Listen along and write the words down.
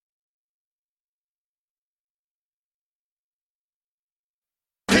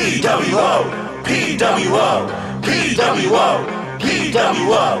PWO, PWO, PWO,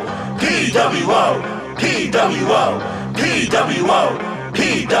 PWO, PWO, PWO, PWO,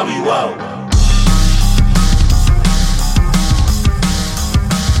 PWO.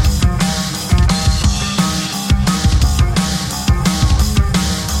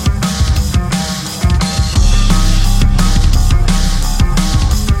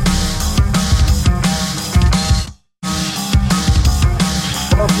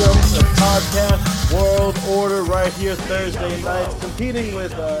 Welcome to Podcast World Order right here Thursday nights, competing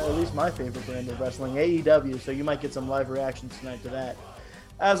with at least my favorite brand of wrestling, AEW, so you might get some live reactions tonight to that.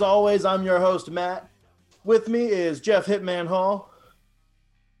 As always, I'm your host, Matt. With me is Jeff Hitman Hall.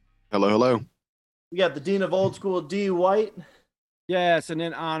 Hello, hello. We got the Dean of Old School, D. White. Yes, and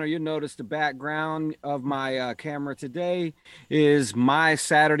in honor, you'll notice the background of my camera today is my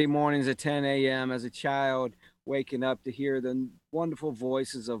Saturday mornings at 10 a.m. as a child, waking up to hear the wonderful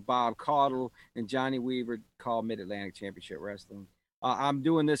voices of Bob Caudle and Johnny Weaver called Mid-Atlantic Championship Wrestling. I'm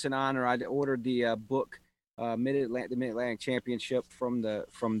doing this in honor. I ordered the book, Mid-Atlantic Championship from their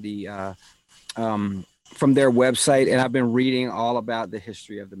website, and I've been reading all about the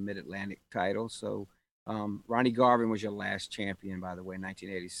history of the Mid-Atlantic title. So Ronnie Garvin was your last champion, by the way,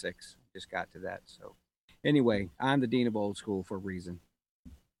 1986. Just got to that. So anyway, I'm the Dean of Old School for a reason.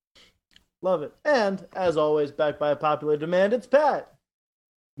 Love it. And, as always, backed by a popular demand, it's Pat.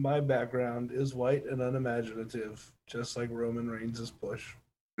 My background is white and unimaginative, just like Roman Reigns' push.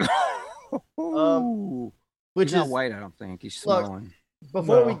 Which He's not is white, I don't think. He's snowing.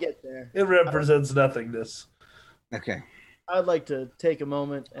 Before we get there, It represents nothingness. Okay. I'd like to take a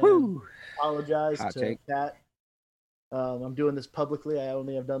moment and apologize Hot to take. Pat. I'm doing this publicly. I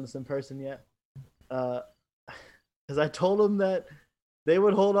only have done this in person yet. Because I told him that they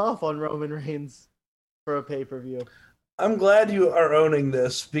would hold off on Roman Reigns for a pay-per-view. I'm glad you are owning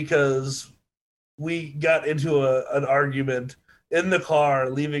this because we got into an argument in the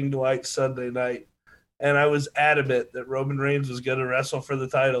car leaving Dwight Sunday night, and I was adamant that Roman Reigns was going to wrestle for the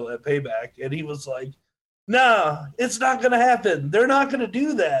title at Payback, and he was like, "Nah, it's not going to happen. They're not going to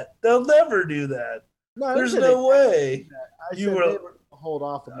do that. They'll never do that. No, There's no way." I You said were- they would hold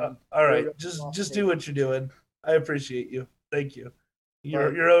off on him. All right, just do what you're doing. I appreciate you. Thank you.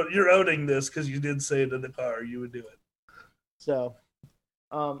 You're owning this because you did say it in the car. You would do it. So,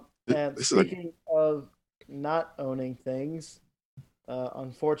 and speaking of not owning things,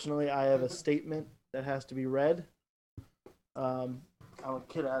 unfortunately, I have a statement that has to be read. I'll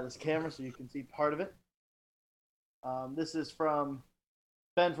get out of this camera so you can see part of it. This is from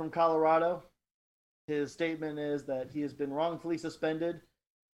Ben from Colorado. His statement is that he has been wrongfully suspended.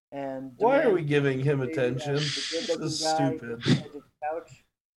 And Why are we giving him demands attention? the This good-looking is guy stupid.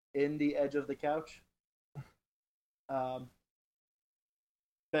 in the edge of the couch. Ben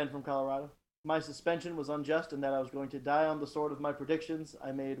from Colorado. My suspension was unjust in that I was going to die on the sword of my predictions.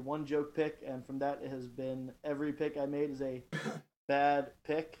 I made one joke pick, and from that it has been every pick I made is a bad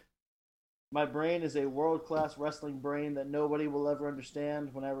pick. My brain is a world-class wrestling brain that nobody will ever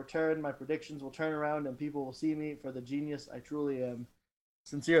understand. When I return, my predictions will turn around and people will see me for the genius I truly am.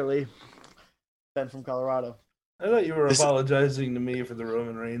 Sincerely, Ben from Colorado. I thought you were apologizing to me for the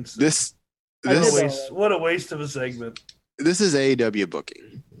Roman Reigns. What a waste of a segment. This is AEW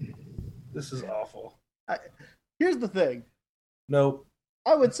booking. This is awful. Here's the thing. Nope.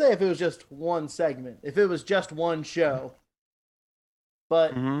 I would say if it was just one segment, if it was just one show.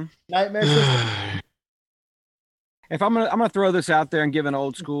 But Nightmare System. If I'm gonna throw this out there and give an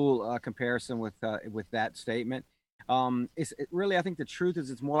old school comparison with that statement. Really, I think the truth is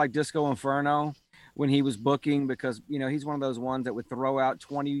it's more like Disco Inferno when he was booking, because he's one of those ones that would throw out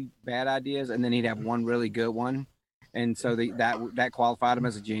 20 bad ideas and then he'd have one really good one, and so that qualified him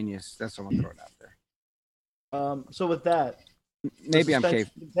as a genius. That's what I'm throwing out there. So with that, maybe I'm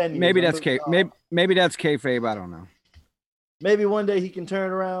kayfabe. Maybe that's kayfabe. I don't know. Maybe one day he can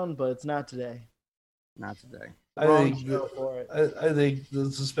turn around, but it's not today. Not today. I think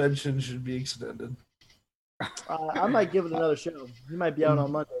the suspension should be extended. I might give it another show. He might be out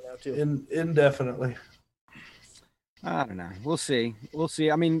on Monday now too. Indefinitely. I don't know. We'll see.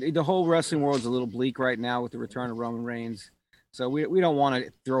 I mean, the whole wrestling world's a little bleak right now with the return of Roman Reigns, so we don't want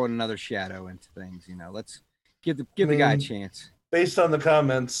to throw another shadow into things. Let's give the guy a chance. Based on the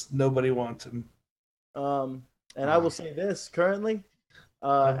comments, nobody wants him. And I will say this currently.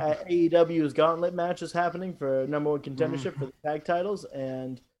 At AEW's Gauntlet match is happening for number one contendership for the tag titles,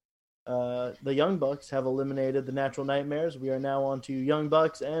 and the Young Bucks have eliminated the Natural Nightmares. We are now on to Young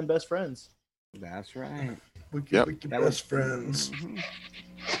Bucks and Best Friends. That's right. We can be best friends.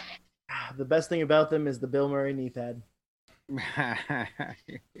 The best thing about them is the Bill Murray knee pad.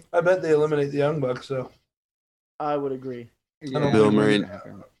 I bet they eliminate the Young Bucks, though. I would agree. Yeah, Bill it Murray- wouldn't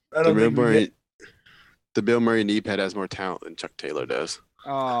happen. I The don't Bill think we Murray, get, the Bill Murray knee pad has more talent than Chuck Taylor does.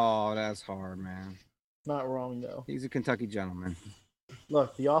 Oh, that's hard, man. Not wrong though. He's a Kentucky gentleman.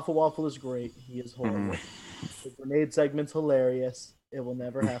 Look, the Awful Waffle is great. He is horrible. The grenade segment's hilarious. It will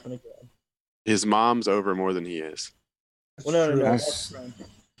never happen again. His mom's over more than he is. Well, no, no, no. That's- That's Trent.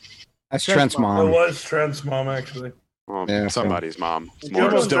 That's Trent's Trent's it mom. was Trent's mom, actually. Well, Yeah, somebody's mom. It's She more,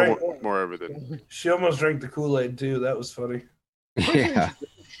 almost still drank- more over than. She almost drank the Kool-Aid, too. That was funny. Yeah.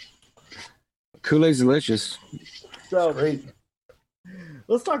 Kool-Aid's delicious. So Great.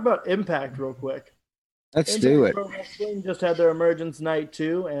 let's talk about Impact real quick. Let's Impact do it. Pro Wrestling just had their emergence night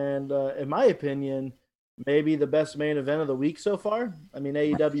too, and in my opinion, maybe the best main event of the week so far. I mean,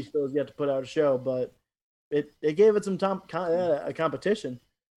 AEW still has yet to put out a show, but it gave it some a competition.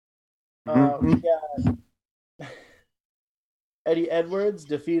 We got Eddie Edwards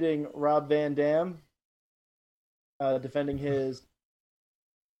defeating Rob Van Dam, defending his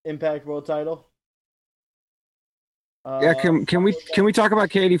Impact World title. Yeah, can we talk about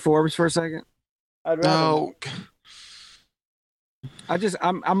Katie Forbes for a second? I'd rather No,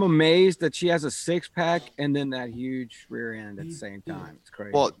 I'm amazed that she has a 6-pack and then that huge rear end at the same time. It's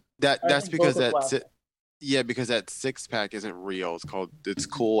crazy. well, I that's think because both are that yeah, because that 6-pack isn't real. It's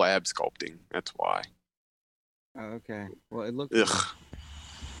cool ab sculpting. That's why. Oh, okay. Well, it looks. Ugh,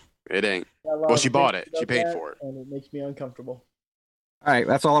 it ain't. got a lot Well, of she bought it. opinions She about paid that, for it. and it makes me uncomfortable. All right,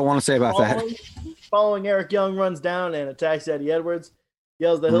 that's all I want to say about that. Following Eric Young runs down and attacks Eddie Edwards,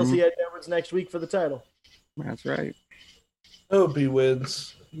 yells that he'll Mhm. see Eddie Edwards next week for the title. That's right. Hope he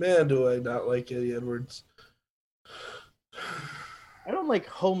wins. Man, do I not like Eddie Edwards. I don't like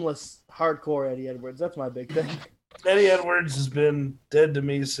homeless, hardcore Eddie Edwards. That's my big thing. Eddie Edwards has been dead to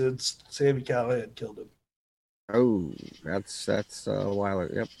me since Sami Callihan killed him. Oh, that's a while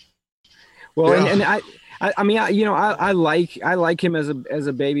ago. Yep. Well, Yeah. and I mean, I like him as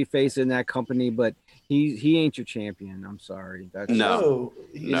a baby face in that company, but he ain't your champion. I'm sorry. That's No.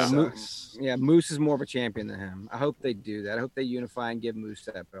 He No. sucks. Yeah, Moose is more of a champion than him. I hope they do that. I hope they unify and give Moose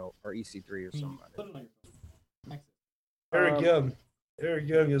that belt or EC3 or somebody. Eric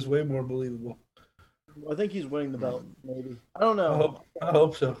Young is way more believable. I think he's winning the belt, maybe. I don't know. I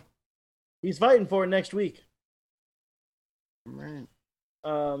hope so. He's fighting for it next week. Right.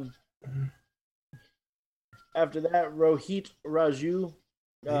 After that, Rohit Raju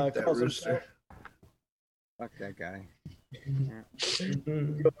Hate that calls rooster. Fuck that guy.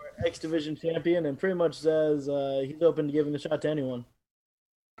 himself X Division champion and pretty much says he's open to giving the shot to anyone.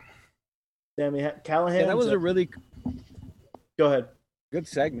 Sami Callihan. Yeah, that was a really Go ahead. good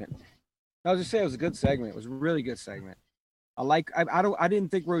segment. I was just saying it was a good segment. It was a really good segment. I didn't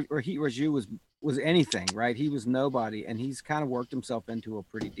think Rohit Raju was anything, right? He was nobody, and he's kind of worked himself into a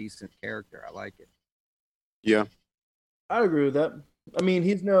pretty decent character. I like it. Yeah. I agree with that. I mean,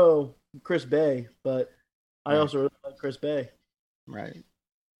 he's no Chris Bay, but I Right. also really like Chris Bay. Right.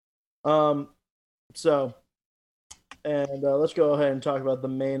 So, and let's go ahead and talk about the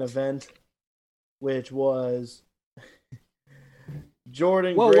main event, which was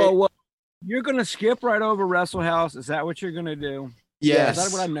Jordan. Whoa, Grace. whoa, whoa! You're gonna skip right over Wrestle House? Is that what you're gonna do? Yes. Is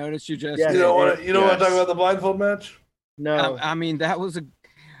that what I noticed you just Yeah. You did? don't want to Yes. talk about the blindfold match? No, I mean, that was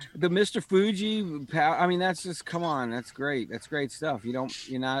the Mr. Fuji. I mean, that's just come on. That's great. That's great stuff. You're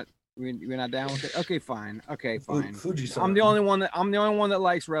not down with it. Okay, fine. Okay, fine. Fuji-san. I'm the only one that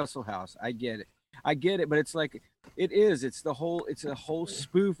likes Wrestle House. I get it. But it's like it's a whole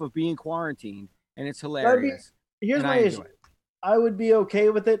spoof of being quarantined, and it's hilarious. here's and my I issue. enjoy it. I would be okay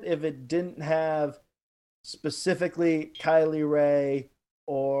with it if it didn't have specifically Kylie Ray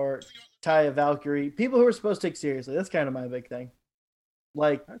or Taya Valkyrie, people who are supposed to take seriously. That's kind of my big thing.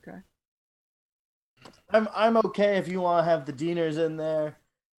 Like, Okay. I'm okay if you want to have the Deaners in there.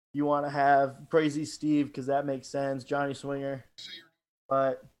 You want to have Crazy Steve because that makes sense. Johnny Swinger,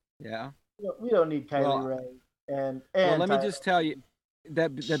 but Yeah. we don't need Kylie Well, Ray and Well, let me Taya. just tell you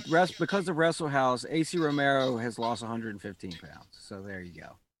that because of Wrestle House, AC Romero has lost 115 pounds. So there you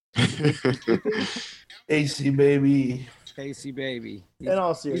go. AC baby. AC baby. In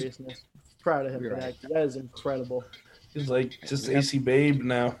all seriousness, proud of him You're for right. that. That is incredible. He's like just Yep. AC babe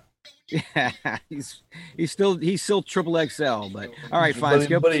now. Yeah, he's still Triple XL, but all right, fine.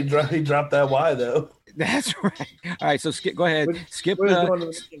 But he dropped that Y though. That's right. All right, so go ahead. Skip We're just going to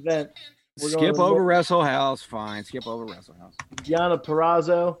the main event. We're going skip to the over main- Wrestle House. Fine, skip over Wrestle House. Deonna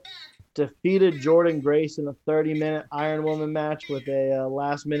Purrazzo defeated Jordan Grace in a 30-minute Iron Woman match with a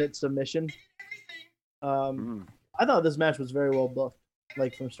last-minute submission. Mm. I thought this match was very well booked,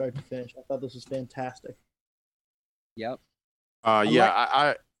 like from start to finish. I thought this was fantastic. Yep.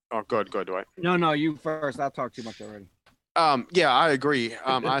 Yeah, oh, go ahead, Dwight. No, you first. I'll talk too much already. Yeah, I agree.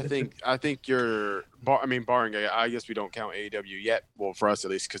 I think you're, barring, I guess we don't count AEW yet. Well, for us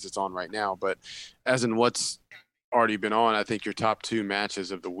at least, because it's on right now. But as in what's already been on, I think your top two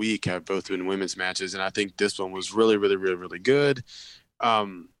matches of the week have both been women's matches, and I think this one was really, really, really, really good.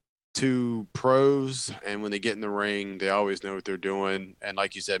 Two pros, and when they get in the ring, they always know what they're doing. And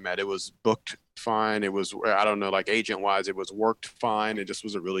like you said, Matt, it was booked fine. It was, I don't know, like agent wise, it was worked fine. It just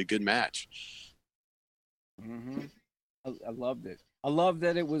was a really good match. Mm-hmm. I loved it. I love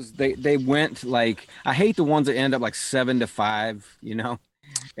that it was they went like, I hate the ones that end up like 7-5. You know,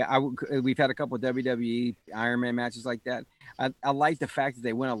 we've had a couple of WWE Iron Man matches like that. I like the fact that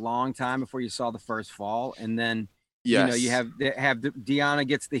they went a long time before you saw the first fall, and then. Yes. You know, you have Deanna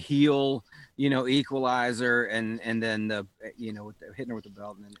gets the heel, you know, equalizer, and then the, you know, hitting her with the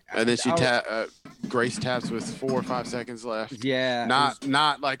belt, and then she Grace taps with 4 or 5 seconds left. Yeah,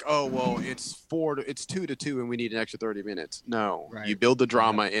 not like, oh well, it's 2-2 and we need an extra 30 minutes. No, right. You build the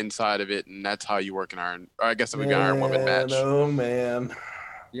drama inside of it, and that's how you work an Iron. Or I guess we got Iron Woman match. Oh man.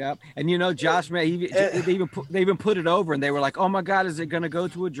 Yep, and you know, Josh, they even put it over, and they were like, "Oh my God, is it going to go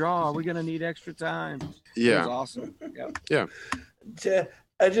to a draw? Are we going to need extra time?" Yeah, it was awesome. Yeah.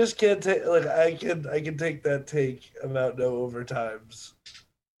 I just can't take I can take that take about no overtimes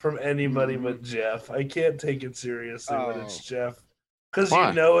from anybody but Jeff. I can't take it seriously when it's Jeff, because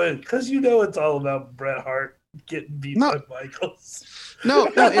you know it's all about Bret Hart getting beat by Michaels.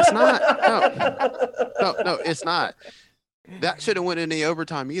 No, it's not. No, it's not. That shouldn't win any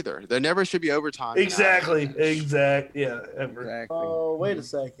overtime either. There never should be overtime. Exactly. Yeah, ever. Exactly. Oh, wait a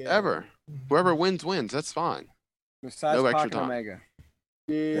second. Ever. Whoever wins. That's fine. Besides no Pac extra and time. Omega.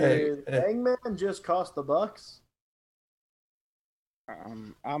 Did Hangman just cost the Bucks?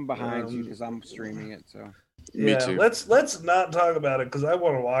 I'm behind you because I'm streaming it. So. Me too. Let's not talk about it because I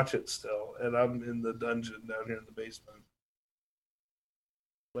want to watch it still, and I'm in the dungeon down here in the basement.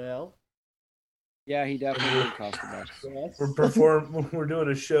 Well. Yeah, he definitely did cost the Bucks. Yes. We're doing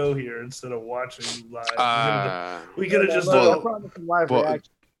a show here instead of watching live. We could have just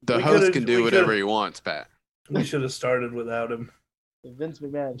the host can do whatever he wants, Pat. We should have started without him. The Vince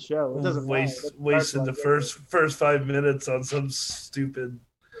McMahon show. It doesn't wasted the first 5 minutes on some stupid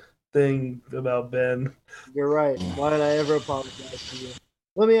thing about Ben. You're right. Why did I ever apologize to you?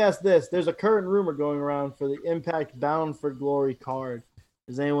 Let me ask this. There's a current rumor going around for the Impact Bound for Glory card.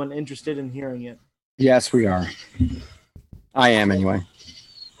 Is anyone interested in hearing it? Yes, we are. I am anyway.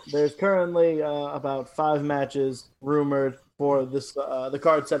 There's currently about 5 matches rumored for this the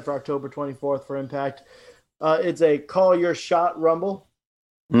card set for October 24th for Impact. It's a Call Your Shot Rumble.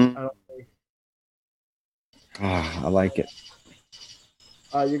 I like it.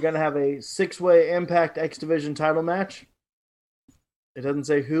 You're going to have a 6-way Impact X Division title match. It doesn't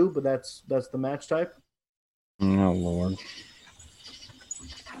say who, but that's the match type. Oh, Lord.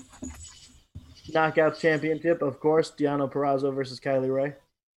 Knockout Championship, of course. Deonna Purrazzo versus Kylie Ray.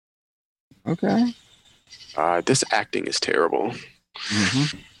 Okay. This acting is terrible.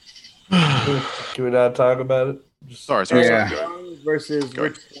 Mm-hmm. Can we not talk about it? Sorry. Versus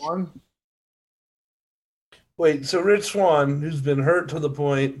Rich Swann. Wait, so Rich Swann, who's been hurt to the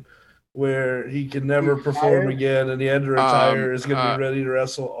point where he can never perform again, and he had to retire, is going to be ready to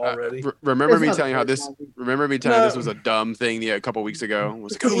wrestle already. Remember me telling you this was a dumb thing a couple weeks ago? It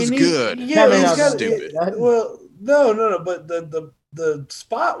was good. Yeah, it was stupid. Well, no, but the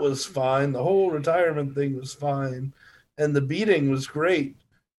spot was fine. The whole retirement thing was fine, and the beating was great.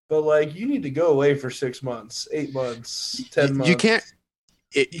 But like, you need to go away for 6 months, 8 months, 10 months.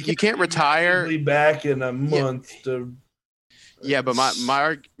 You can't retire. Be back in a month to. Yeah, but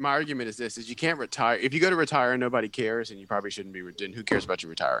my argument is this: you can't retire. If you go to retire, nobody cares, and you probably shouldn't be. And who cares about you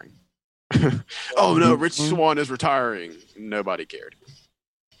retiring? Oh no, Rich Swann is retiring. Nobody cared.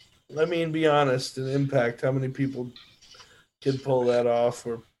 I mean, be honest. In Impact, how many people can pull that off,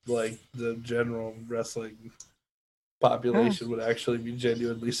 or like the general wrestling population would actually be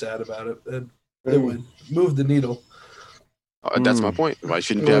genuinely sad about it, and it would move the needle. That's my point. Why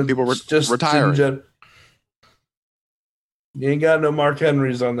shouldn't have people retiring? You ain't got no Mark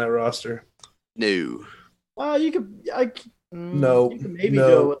Henrys on that roster. No. You could. You could maybe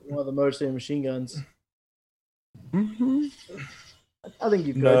go with one of the Motor City Machine Guns. Mm-hmm. I think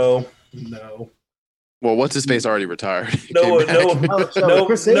you could. No. Well, what's his face already retired? No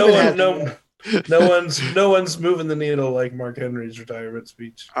one's moving the needle like Mark Henry's retirement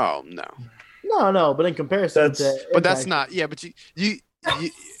speech. Oh no. No, but in comparison that's not. Yeah, but you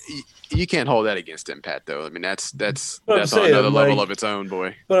can't hold that against Impact though. I mean, that's on another level of its own,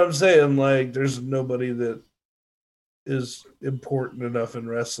 boy. But I'm saying, like, there's nobody that is important enough in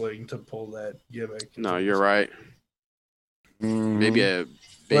wrestling to pull that gimmick. No, you're right. Mhm. Maybe a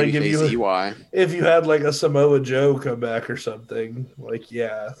Like, if babyface you- EY. If you had like a Samoa Joe come back or something, like,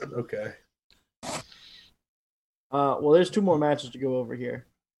 yeah, okay. Well, there's 2 more matches to go over here.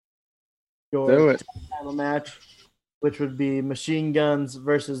 Do Your it. title match, which would be Machine Guns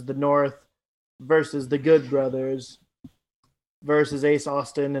versus the North versus the Good Brothers versus Ace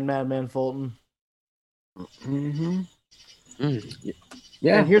Austin and Madman Fulton. Mhm. Mm.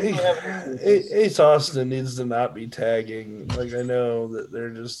 Yeah. And here's my evidence. Ace Austin needs to not be tagging. Like, I know that they're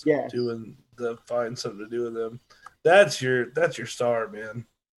just Yeah. doing the find something to do with them. That's your star, man.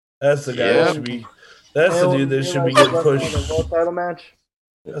 That's the guy Yeah. that should be. That's the dude that should be getting pushed. The world title match.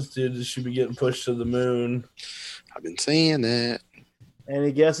 That's the dude that should be getting pushed to the moon. I've been saying that.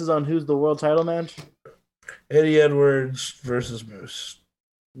 Any guesses on who's the world title match? Eddie Edwards versus Moose.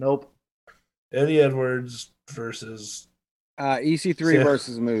 Nope. Eddie Edwards versus EC3 Yeah.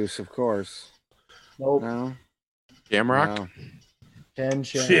 versus Moose, of course. Nope. No. Shamrock? No. Ken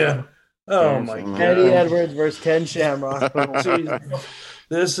Shamrock. yeah. Oh Ken my Shamrock. god. Eddie Edwards versus Ken Shamrock. Jesus.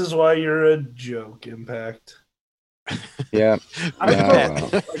 This is why you're a joke, Impact. Yeah. I Yeah, feel well.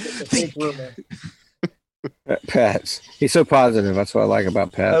 like it's a fake rumor. Pat. He's so positive. That's what I like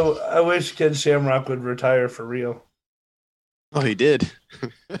about Pat. I wish Ken Shamrock would retire for real. Oh, he did.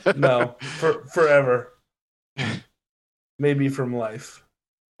 No, forever. Maybe from life.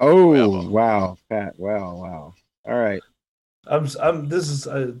 Oh, Well. wow, Pat. Wow. All right. This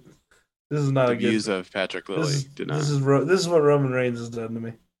is not The a good. views of Patrick Lilly This did not. this is what Roman Reigns has done to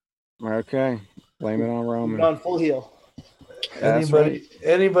me. Okay. Blame it on We've Roman. gone full heel. That's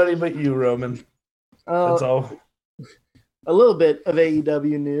Anybody but you, Roman. That's all. A little bit of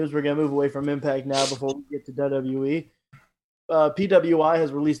AEW news. We're going to move away from Impact now before we get to WWE. PWI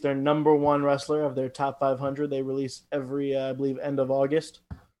has released their number 1 wrestler of their top 500. They release every, I believe, end of August.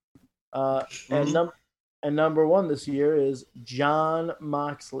 And number 1 this year is John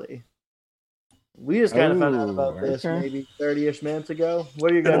Moxley. We just kind of found out about this okay. maybe 30-ish minutes ago.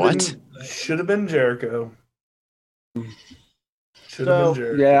 What are you going to do? What? Should have been Jericho. Should So- have been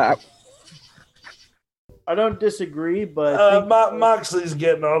Jericho. Yeah. I don't disagree, but I think Moxley's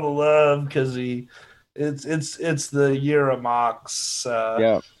getting all the love because it's the year of Mox.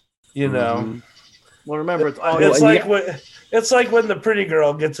 Yeah. You know, Mhm. well, remember it's all it's Well, like when the pretty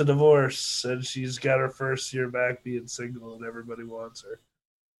girl gets a divorce and she's got her first year back being single and everybody wants her.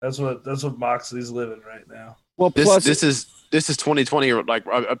 That's what Moxley's living right now. Well, This plus, this is 2020, like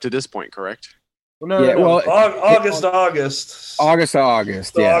up to this point, correct? no, yeah, well, August. August to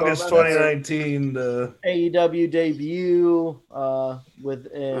August. So Yeah. August 2019. AEW debut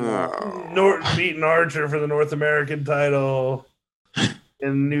within Norton beating Archer for the North American title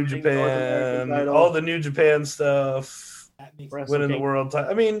in New Winning the North American Japan. title. All the New Japan stuff. Wrestle Winning the King. world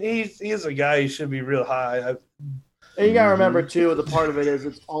title. I mean, he's a guy. He should be real high. And you gotta remember too, the part of it is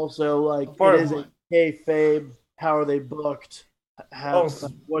it's also like Part it of- is a kayfabe. How are they booked? How Also-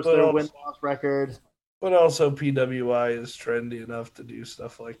 what's but their also- win-loss record? But also, PWI is trendy enough to do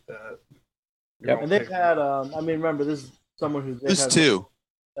stuff like that. Yep. And they've had I mean, remember this is someone who's Who's 2?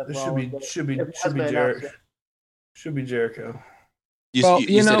 Seth It Rollins, should be it hasn't been announced Jericho. yet. Should be Jericho. Well,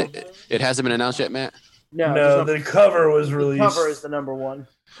 you know- said it hasn't been announced yet, Matt. No, No, there's the cover was the released. cover is the number 1.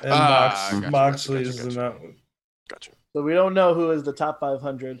 and Gotcha, Moxley gotcha, is the gotcha. not. Gotcha. So we don't know who is the top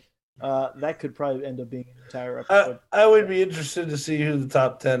 500. That could probably end up being an entire episode. I would be interested to see who the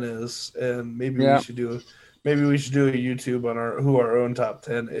top 10 is, and maybe Yeah. we should do a YouTube on who our own top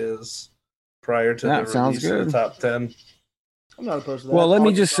 10 is prior to That the sounds release of good. the top 10. I'm not opposed to that. Well, let me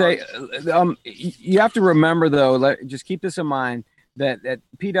August just say, you have to remember though. Just keep this in mind that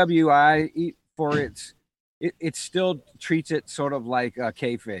PWI for it still treats it sort of like a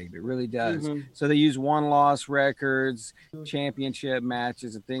kayfabe. It really does. Mhm. So they use one-loss records, championship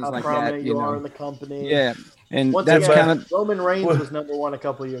matches, and things How like prominent that. you You are know, in the company. yeah, and Once that's again, kind of Roman Reigns What- was number 1 a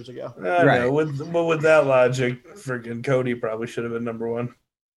couple years ago. I Right. know. With that logic, freaking Cody probably should have been number 1.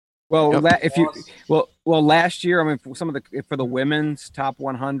 well. Yep. If you well, last year, I mean, for the women's top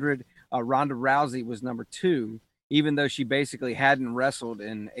 100, Ronda Rousey was number 2, even though she basically hadn't wrestled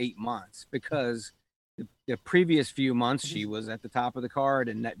in 8 months because the previous few months she was at the top of the card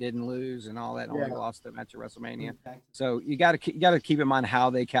and that didn't lose and all that. Only Yeah. lost the match at WrestleMania. So you got to keep in mind how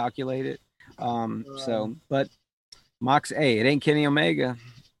they calculate it. But Mox, it ain't Kenny Omega,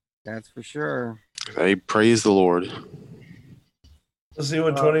 that's for sure. They praise the Lord. Let's see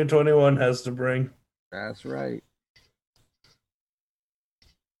what 2021 has to bring. That's right.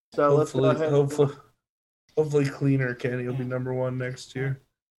 So let's go ahead. Hopefully, cleaner Kenny will be number 1 next year.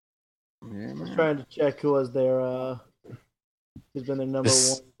 Yeah, I was man. trying to check who was their He's been their number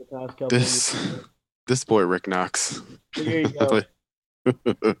This- one the past couple of This years. this boy Rick Knox. So here you go.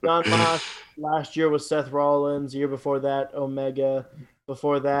 John Mox last year was Seth Rollins. Year before that, Omega.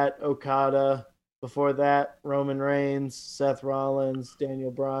 Before that, Okada. Before that, Roman Reigns, Seth Rollins, Daniel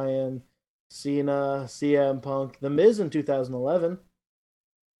Bryan, Cena, CM Punk, The Miz in 2011,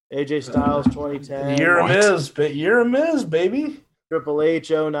 AJ Styles 2010, You're a What? Miz, but you're a Miz, baby. Triple H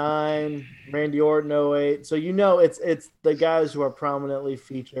 09, Randy Orton 08. So you know it's the guys who are prominently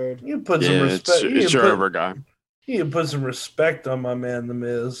featured. You put some Yeah, respect. it's your over guy. You can put some respect on my man, the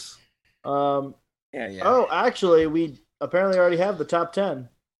Miz. Yeah. Yeah. Oh, actually, we apparently already have the top 10.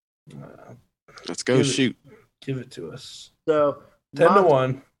 Let's go Give it- shoot. Give it to us. So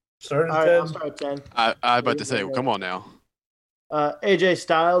 10-1. Start All at right, 10. I'll start at 10. I was about to say, come on now. AJ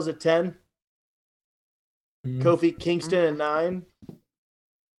Styles at 10. Mhm. Kofi Kingston at 9.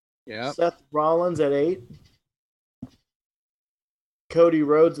 Yep. Seth Rollins at 8. Cody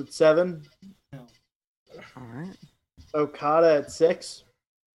Rhodes at 7. All right. Okada at 6.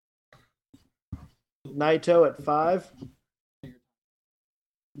 Naito at 5.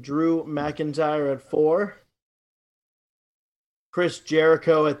 Drew McIntyre at 4. Chris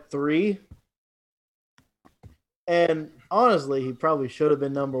Jericho at 3. And honestly, he probably should have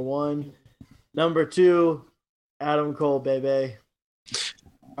been number 1. Number 2, Adam Cole, baby.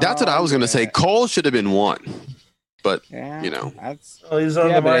 That's what I was gonna say. Cole should have been 1, but Yeah. you know. That's. Oh, he's on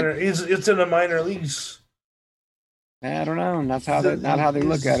Yeah, the but minor. It's in a minor lease. I don't know. That's how they not how they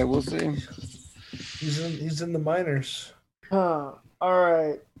look at it. We'll see. He's in the minors. All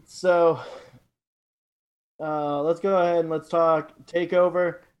right, so let's go ahead and let's talk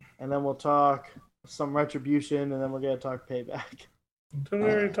Takeover, and then we'll talk some Retribution, and then we're gonna talk Payback. Didn't we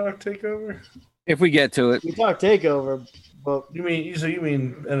already talk Takeover? If we get to it, We talked Takeover, but You mean just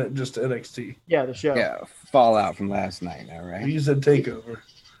NXT? yeah, the show. yeah, fallout from last night. All right. You said Takeover.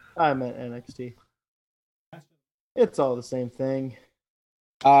 I meant NXT. It's all the same thing.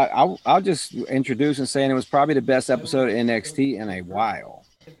 I'll just introduce and saying it was probably the best episode of NXT in a while.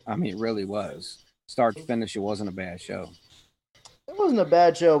 I mean, it really was. Start to finish, it wasn't a bad show. It wasn't a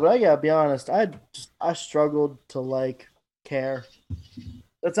bad show, but I gotta be honest. I struggled to care.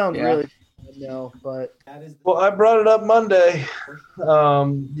 That sounds Yeah. really bad, no, but Well, I brought it up Monday. They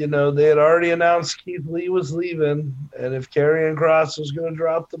had already announced Keith Lee was leaving, and if Karrion Kross was going to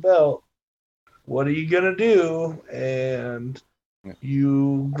drop the belt, what are you going to do? And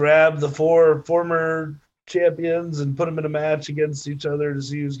you grab the 4 former champions and put them in a match against each other to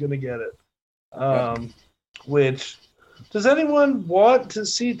see who's going to get it. Which, does anyone want to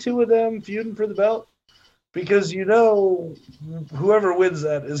see 2 of them feuding for the belt? Because whoever wins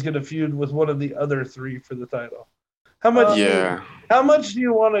that is going to feud with one of the other 3 for the title. How much? Yeah. How much do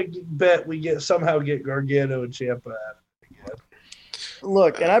you want to bet we somehow get Gargano and Ciampa at it again?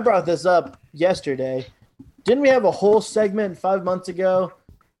 look, and I brought this up yesterday. Didn't we have a whole segment 5 months ago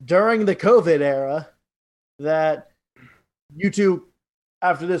during the COVID era that you two,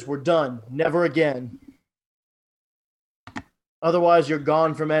 after this, we're done. Never again. Otherwise, you're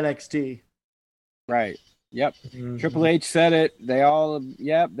gone from NXT. Right. Yep. Triple H said it. They all.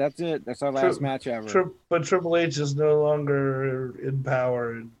 Yep. That's it. That's our last match ever. But Triple H is no longer in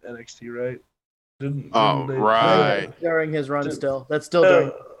power in NXT, right? Didn't they- Right. During his run Did- still. That's still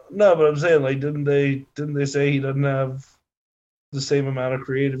during. No, but I'm saying, didn't they say he doesn't have the same amount of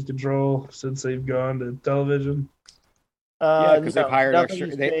creative control since they've gone to television? Yeah, 'cause they've hired nothing extra-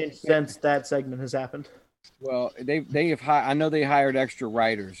 has they- changed since that segment has happened. Well, they have. I know they hired extra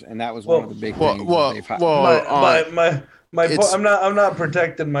writers, and that was one of the big things. Well, they've hired. My point, it's- I'm not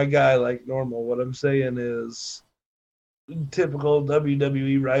protecting my guy like normal. What I'm saying is, typical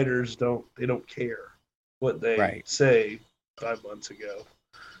WWE writers don't care what they Right. say 5 months ago.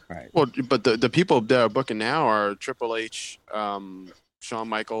 Right. Well, but the people that are booking now are Triple H, Shawn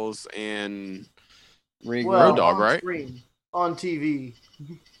Michaels, and Road Dogg, on right? screen, on TV.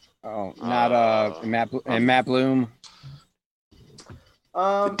 Oh, not Matt Bloom.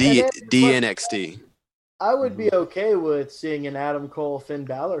 And then- DNXT. I would be okay with seeing an Adam Cole Finn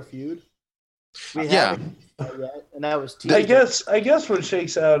Balor feud. We Yeah. haven't done that yet, and that was teased. I guess what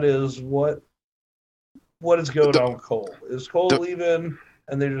shakes out is what is going on with Cole. Is Cole leaving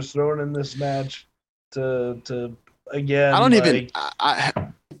and they're just throwing in this match to again? I don't even.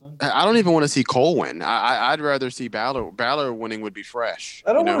 I don't even want to see Cole win. I'd rather see Balor. Balor winning would be fresh.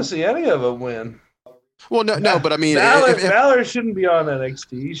 I don't want to see any of them win. Well, no, but I mean, Balor shouldn't be on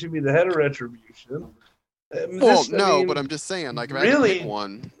NXT. He should be the head of Retribution. but I'm just saying, if I had to pick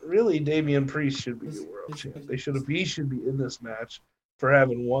one, really, Damian Priest should be the world champ. He should be in this match for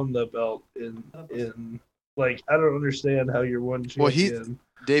having won the belt in Like, I don't understand how you're one champion.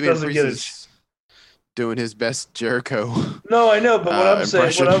 Damian doesn't Priest get is doing his best Jericho. No, I know, but what I'm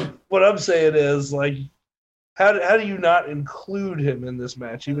saying, impression. what I'm saying is like, how do you not include him in this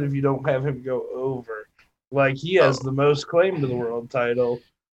match, even if you don't have him go over? Like, he has the most claim to the world title.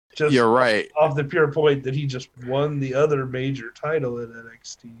 Just You're right. Off the pure point that he just won the other major title in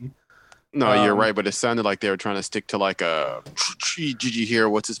NXT. No, you're right, but it sounded like they were trying to stick to like a. Did you hear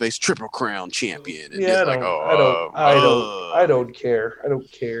what's his face? Triple Crown champion. And Yeah, I don't care. I don't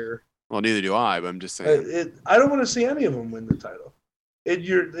care. Well, neither do I, but I'm just saying. I don't want to see any of them win the title.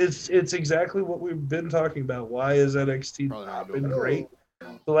 It's exactly what we've been talking about. Why is NXT not been great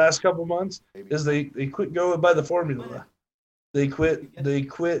the last couple months? Is they quit going by the formula. They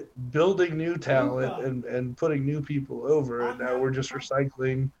quit building new talent and putting new people over, and now we're just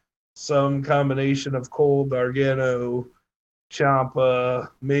recycling some combination of Cole, Gargano, Ciampa,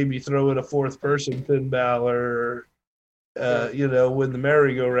 maybe throw in a fourth person, Finn Balor, when the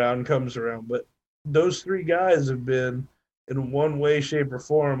merry-go-round comes around. But those three guys have been, in one way, shape, or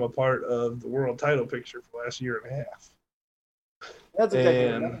form, a part of the world title picture for the last year and a half. That's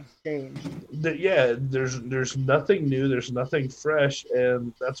exactly changed. There's nothing new. There's nothing fresh,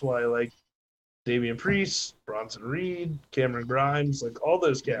 and that's why like Damian Priest, Bronson Reed, Cameron Grimes, like all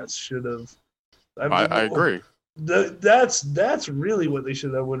those cats should have. I agree. That's really what they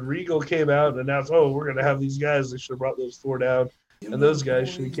should have. When Regal came out and announced, "Oh, we're gonna have these guys," they should have brought those four down, and those guys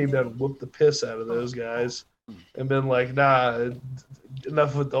should have came down and whooped the piss out of those guys, and been like, "Nah,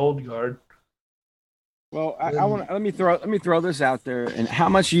 enough with the old guard." Well, let me throw this out there. And how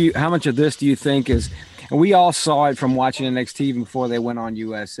much of this do you think is? And we all saw it from watching NXT even before they went on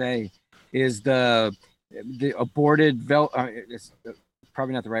USA. Is the aborted it's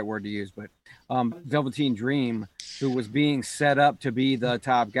probably not the right word to use, but Velveteen Dream, who was being set up to be the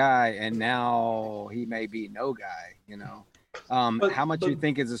top guy, and now he may be no guy. How much do you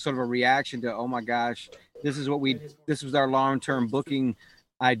think is a sort of a reaction to, oh my gosh, this was our long-term booking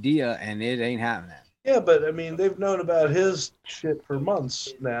idea, and it ain't happening. Yeah, but I mean, they've known about his shit for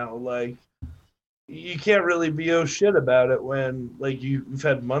months now. Like, you can't really be oh shit about it when like you've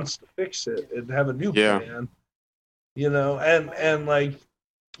had months to fix it and have a new plan. And like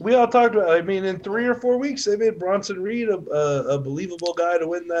we all talked about. I mean, in 3 or 4 weeks, they made Bronson Reed a believable guy to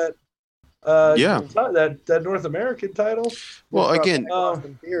win that. That North American title. Well, again,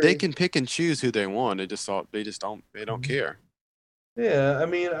 they can pick and choose who they want. They don't care. Yeah, I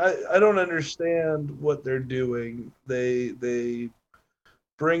mean, I don't understand what they're doing. They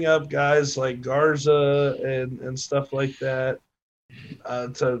bring up guys like Garza and stuff like that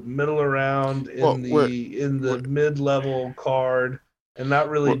to middle around in the mid-level card and not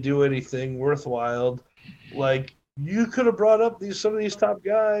really do anything worthwhile. Like, you could have brought up some of these top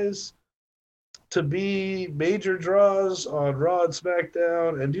guys to be major draws on Raw and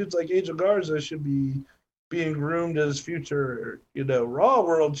SmackDown, and dudes like Angel Garza should be being groomed as future, Raw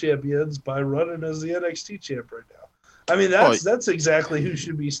World Champions by running as the NXT champ right now. I mean, that's exactly who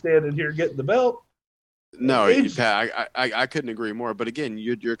should be standing here getting the belt. No, Pat, I couldn't agree more. But again,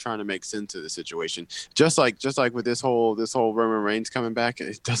 you're trying to make sense of the situation. Just like with this whole Roman Reigns coming back,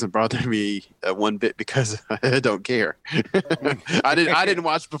 it doesn't bother me one bit because I don't care. I didn't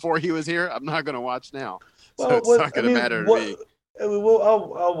watch before he was here. I'm not going to watch now, so it's not going to matter to me. I mean,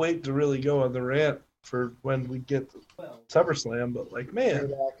 I'll wait to really go on the rant for when we get to SummerSlam, but like,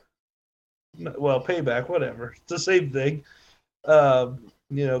 man, payback, whatever. It's the same thing,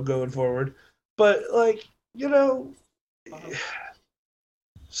 going forward. But like,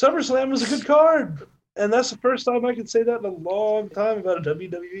 SummerSlam was a good card, and that's the first time I can say that in a long time about a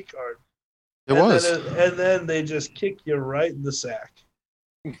WWE card. And then they just kick you right in the sack.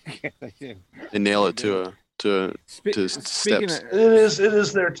 They nail it to steps. It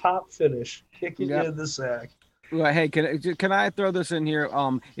is their top finish, kicking you in the sack. Well, hey, can I throw this in here?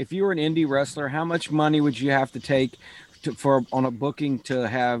 If you were an indie wrestler, how much money would you have to take on a booking to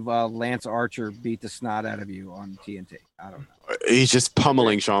have Lance Archer beat the snot out of you on TNT? I don't know. He's just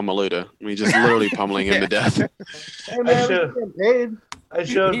pummeling Sean Maluda. I mean, just literally pummeling him to death. Hey man, I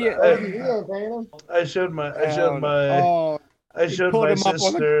showed my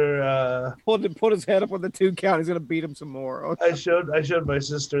sister. Put his head up on the 2 count. He's gonna beat him some more. I showed my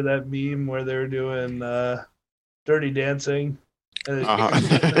sister that meme where they were doing Dirty Dancing, and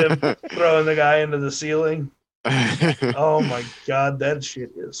throwing the guy into the ceiling. Oh my god, that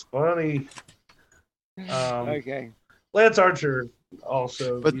shit is funny. Okay. Lance Archer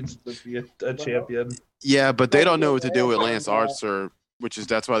also needs to be a champion. Yeah, but they don't know what to do with Lance Archer,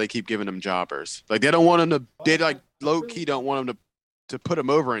 that's why they keep giving him jobbers. Like, they don't want him to. They like low key don't want him to put him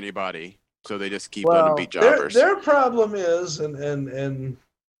over anybody. so they just keep letting them beat jobbers. Their problem is, and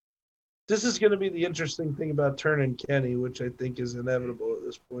this is going to be the interesting thing about Turn and Kenny, which I think is inevitable at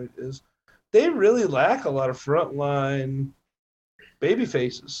this point, is they really lack a lot of frontline baby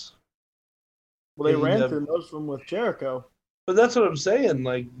faces. Well, they ran through most of them with Jericho. But that's what I'm saying.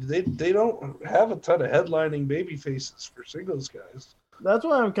 Like they don't have a ton of headlining baby faces for singles guys. That's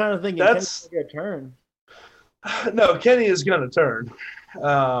why I'm kind of thinking That's Kenny's gonna turn. No, Kenny is going to turn.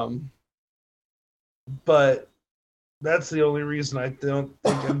 But that's the only reason I don't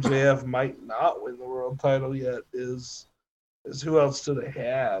think MJF might not win the world title yet is who else do they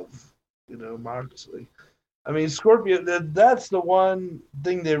have? You know, Moxley. I mean, Scorpio, that's the one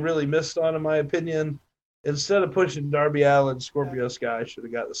thing they really missed on, in my opinion. Instead of pushing Darby Allin, Scorpio Sky should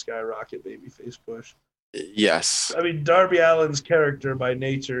have got the Skyrocket babyface push. Yes. I mean, Darby Allin's character by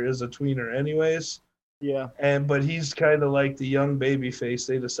nature is a tweener anyways. Yeah. But he's kind of like the young babyface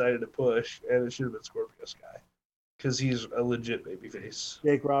they decided to push, and it should have been Scorpio Sky because he's a legit babyface.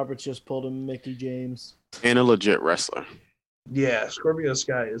 Jake Roberts just pulled him Mickey James. And a legit wrestler. Yeah, Scorpio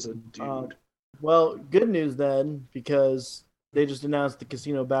Sky is a dude. Well, good news then, because they just announced the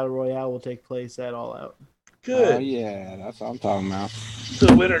Casino Battle Royale will take place at All Out. Good. Oh, yeah, that's what I'm talking about. So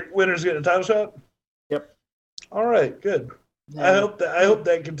the winner's getting a title shot? Yep. All right, good. Yeah. I hope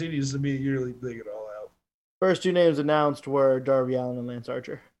that continues to be a yearly thing at All Out. First two names announced were Darby Allin and Lance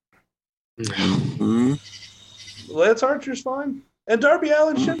Archer. Mm-hmm. Lance Archer's fine. And Darby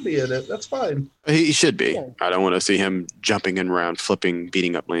Allin should be in it. That's fine. He should be. Yeah. I don't want to see him jumping around, flipping,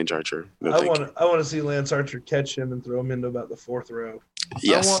 beating up Lance Archer. No, I want to see Lance Archer catch him and throw him into about the fourth row.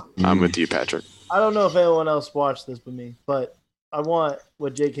 Yes, I'm with you, Patrick. I don't know if anyone else watched this but me, but I want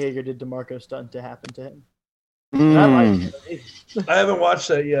what Jake Hager did to Marco Stunt to happen to him. And I like it. I haven't watched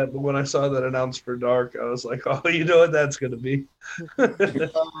that yet, but when I saw that announced for Dark, I was like, oh, you know what that's going to be.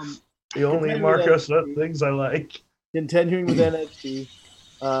 The only Marco Stunt things I like. Continuing with NXT,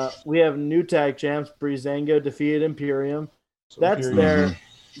 we have new tag champs. Breezango defeated Imperium. That's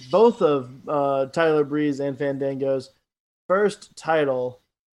both of Tyler Breeze and Fandango's first title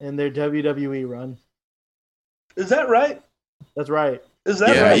in their WWE run. Is that right? That's right. Is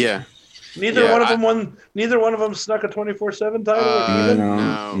that right? Yeah. Neither one of them won. Neither one of them snuck a 24/7 title.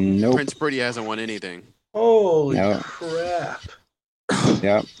 No. Nope. Prince Pretty hasn't won anything. Holy crap!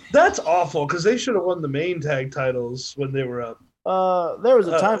 Yep. That's awful because they should have won the main tag titles when they were up. There was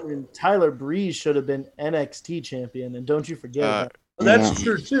a time when Tyler Breeze should have been NXT champion, and don't you forget that. That's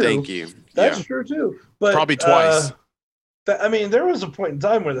true too. Thank you. That's true too. But probably twice. I mean, there was a point in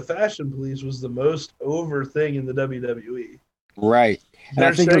time where the Fashion Police was the most over thing in the WWE. Right. And Their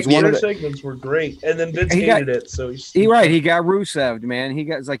I think it was one of the segments were great, and then Vince hated it. So he got Rusev, man.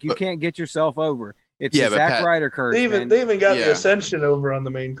 It's like you can't get yourself over. It's the Zack Ryder curse. They even got the Ascension over on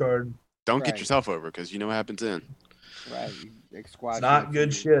the main card. Don't get yourself over because you know what happens then. Right. It's not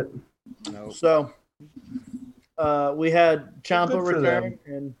good shit. No. So we had Ciampa return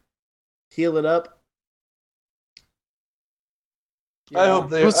and heal it up. I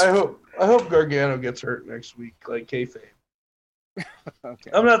hope Gargano gets hurt next week, like kayfabe.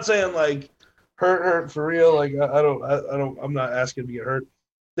 Okay. I'm not saying like hurt for real. Like I'm not asking him to get hurt.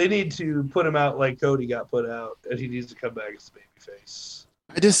 They need to put him out like Cody got put out, and he needs to come back as a babyface.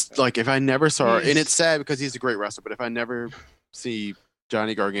 I just if I never saw, and it's sad because he's a great wrestler, but if I never see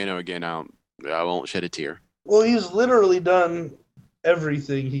Johnny Gargano again, I won't shed a tear. Well, he's literally done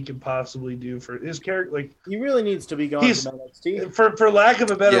everything he can possibly do for his character. Like he really needs to be gone from NXT. For lack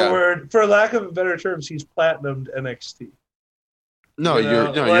of a better word, for lack of a better terms, he's platinumed NXT. No,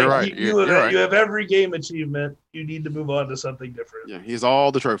 you're right. You have every game achievement. You need to move on to something different. Yeah, he has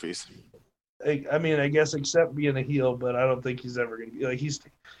all the trophies. I mean, I guess except being a heel, but I don't think he's ever going to be like he is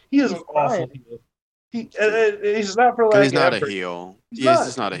an awful heel. He's not for lack. He's not a heel. He's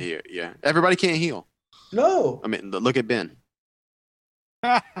just not a heel. Yeah, everybody can't heel. No. I mean, look at Ben.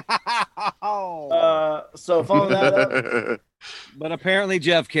 So following that up, but apparently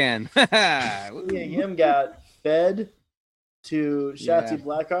Jeff can. him got fed to Shotzi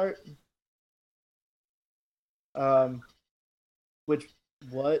Blackheart.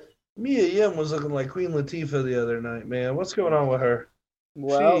 What? Mia Yim was looking like Queen Latifah the other night, man. What's going on with her?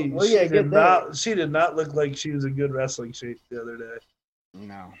 She did not look like she was in good wrestling shape the other day.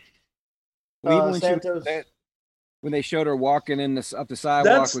 No. Even when they showed her walking up the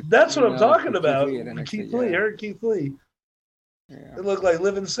sidewalk. That's what I'm talking about. Keith Lee. Yeah. It looked like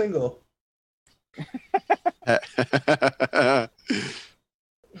living single.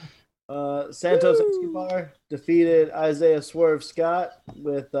 Santos Escobar defeated Isaiah Swerve Scott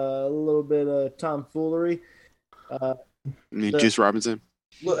with a little bit of tomfoolery. Juice Robinson.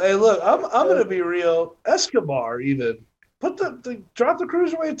 Look, I'm gonna be real. Escobar, even drop the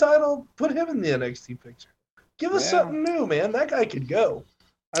cruiserweight title, put him in the NXT picture. Give us something new, man. That guy could go.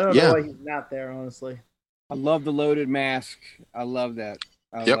 I don't know why he's not there, honestly. I love the loaded mask. I love that.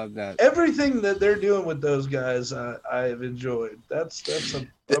 I love that. Everything that they're doing with those guys, I've enjoyed. That's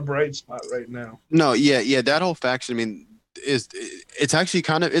a bright spot right now. No, yeah, that whole faction. I mean, it's actually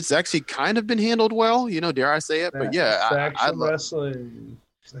kind of been handled well. Dare I say it? But yeah, I love wrestling.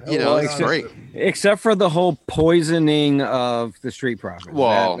 It's great. Except for the whole poisoning of the Street Profits.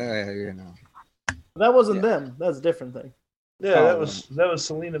 Well, that wasn't them. That's a different thing. Yeah, that was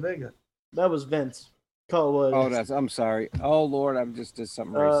Selena Vega. That was Vince. I'm sorry. Oh Lord, I just did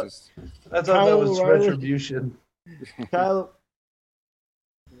something racist. I thought that was retribution. Kyle,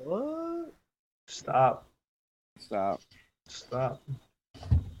 what? Stop.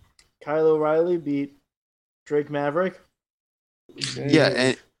 Kyle O'Reilly beat Drake Maverick.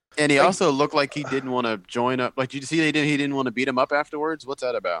 Yeah, and he also looked like he didn't want to join up. Like, did you see he didn't want to beat him up afterwards? What's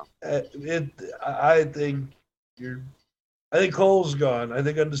that about? I think Cole's gone. I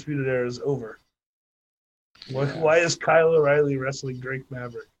think Undisputed Era is over. Why is Kyle O'Reilly wrestling Drake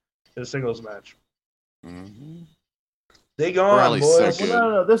Maverick in a singles match? Mm-hmm. They gone, boys. So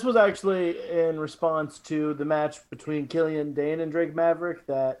no. This was actually in response to the match between Killian Dane and Drake Maverick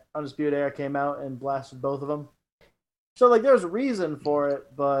that Undisputed Era came out and blasted both of them. So, there's a reason for it,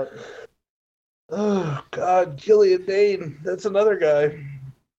 but... Oh, God, Killian Dane. That's another guy.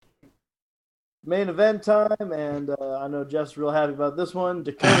 Main event time, and I know Jeff's real happy about this one.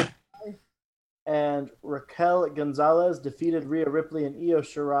 Dakota Kai and Raquel Gonzalez defeated Rhea Ripley and Io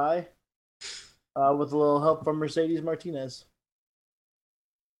Shirai with a little help from Mercedes Martinez.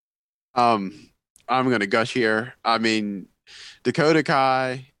 I'm gonna gush here. I mean, Dakota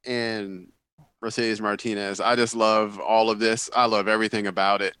Kai and Mercedes Martinez. I just love all of this. I love everything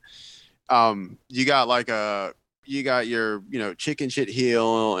about it. You got your chicken shit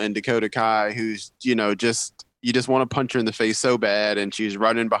heel and Dakota Kai, who's you just want to punch her in the face so bad, and she's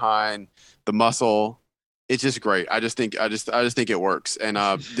running behind the muscle. It's just great. I just think it works, and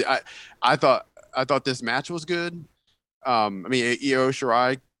I thought this match was good. I mean, Io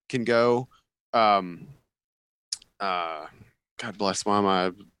Shirai can go. God bless. Why am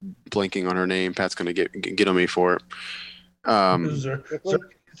I blanking on her name? Pat's gonna get on me for it. Are you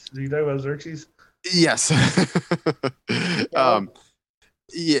talking about Xerxes? Yes. No,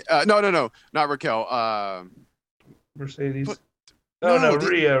 not Raquel. Mercedes. No,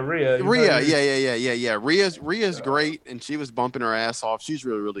 Rhea. Yeah. Rhea's great, and she was bumping her ass off. She's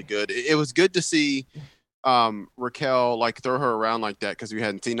really, really good. It was good to see Raquel throw her around like that because we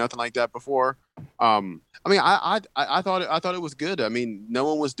hadn't seen nothing like that before. I mean, I thought it was good. I mean, no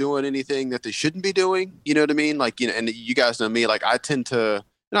one was doing anything that they shouldn't be doing. You know what I mean? And you guys know me. I tend to,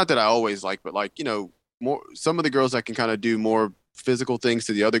 not that I always but more. Some of the girls that can kind of do more physical things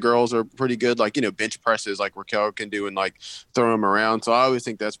to the other girls are pretty good. Bench presses like Raquel can do and throw them around. So I always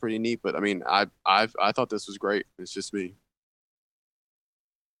think that's pretty neat. But I mean, I thought this was great. It's just me.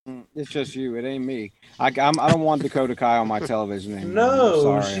 It's just you. It ain't me. I don't want Dakota Kai on my television anymore.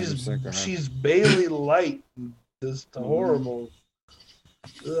 No, she's Bailey Light. Just horrible.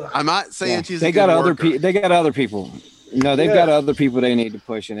 Ugh. I'm not saying she's. They got other people. They got other people. No, they've got other people they need to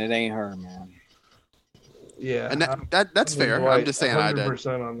push, and it ain't her, man. Yeah, and that's fair. I'm just saying,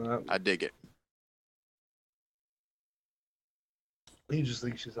 100% on that. I dig it. You just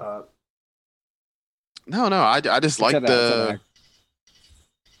think she's hot? No, I just like the.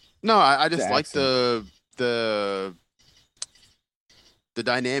 No, I just like the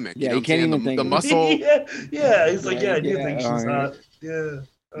dynamic. Yeah, you can't even think the muscle. yeah, he's like, I do think she's hot. Yeah.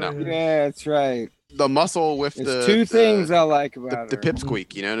 No. Yeah, that's right. The muscle with There's two things I like about the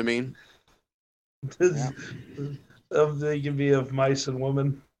pipsqueak. You know what I mean? They can be of mice and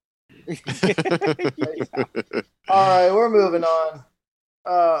women. All right, we're moving on.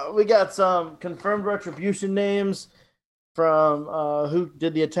 We got some confirmed Retribution names from who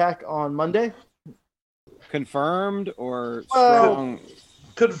did the attack on Monday. Confirmed or strong?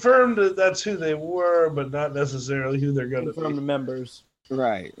 Confirmed that that's who they were, but not necessarily who they're going to be. Confirmed the members.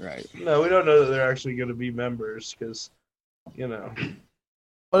 Right. No, we don't know that they're actually going to be members because,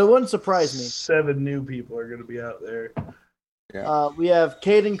 But it wouldn't surprise me. 7 new people are going to be out there. Yeah. We have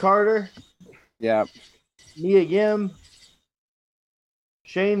Caden Carter. Yeah. Mia Yim.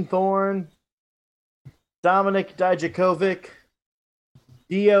 Shane Thorne. Dominic Dijakovic.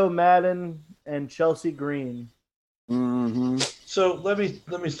 Dio Madden. And Chelsea Green. Mm-hmm. So let me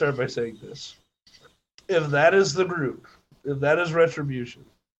start by saying this. If that is the group, if that is Retribution,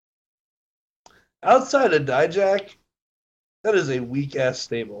 outside of Dijak, That is a weak ass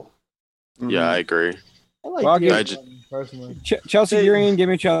stable. Yeah, I agree. I like Well, I'll Dio give- personally. Chelsea Hey. Green, give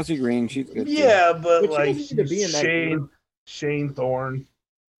me Chelsea Green. She's good. too. Yeah, but But she like doesn't need to be in that group. Shane Thorne.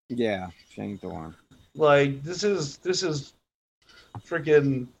 Yeah, Shane Thorne. Like this is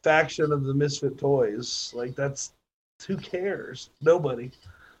freaking faction of the Misfit Toys. Like that's who cares? Nobody.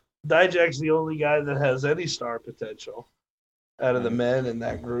 Dijak's the only guy that has any star potential out of the men in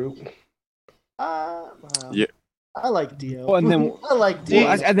that group. Wow. Yeah. I like Dio. Well, and then- I like Dio.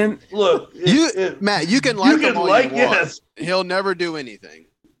 Well, and then Look, Matt, you can like him all you want. yes. He'll never do anything.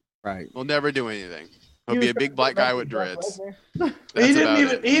 right. He'll never do anything. He'll He be was a big black guy with dreads. Lesnar. That's He about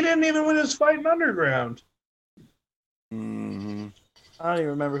didn't it. even win his fight in Underground. hmm I don't even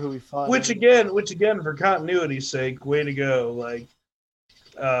remember who we fought. Which again, for continuity's sake, way to go. Like,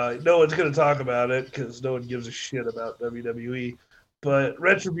 no one's going to talk about it because no one gives a shit about WWE. But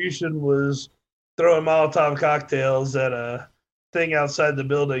Retribution was throwing Molotov cocktails at a thing outside the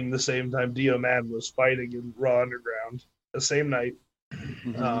building the same time Dio Man was fighting in Raw Underground the same night.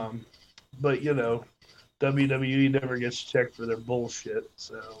 But, you know, WWE never gets checked for their bullshit.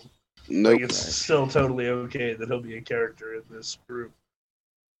 So Nope. like, it's still totally okay that he'll be a character in this group.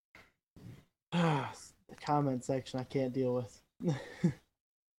 the comment section I can't deal with.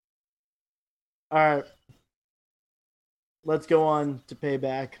 All right. Let's go on to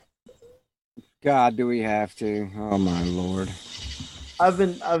Payback. God, do we have to? Oh my Lord. I've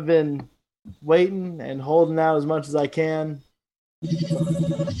been waiting and holding out as much as I can.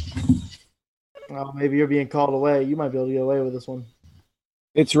 Well, maybe you're being called away. You might be able to get away with this one.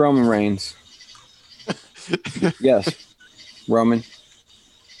 It's Roman Reigns. Yes, Roman.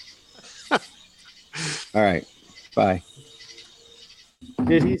 All right. Bye.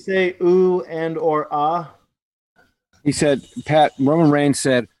 Did he say ooh and or ah? He said, Roman Reigns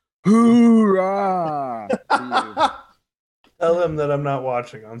said, hoorah! to you. Tell him that I'm not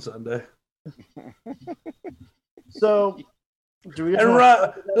watching on Sunday. So, do we just And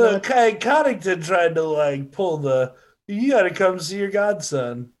want- Connington tried to like pull the you got to come see your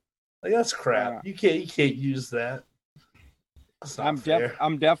godson. Like that's crap. You can't use that. That's not fair.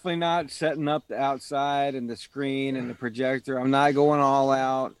 I'm definitely not setting up the outside and the screen and the projector. I'm not going all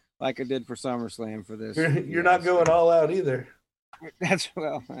out like I did for SummerSlam for this. You're not going all out either. That's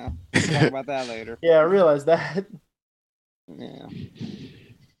we'll talk about that later. Yeah, I realized that. Yeah.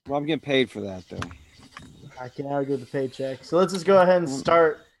 Well, I'm getting paid for that though. I can argue with the paycheck. So let's just go ahead and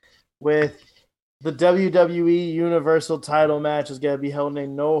start with the WWE Universal title match is going to be held in a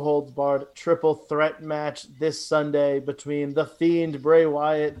no-holds-barred triple threat match this Sunday between The Fiend, Bray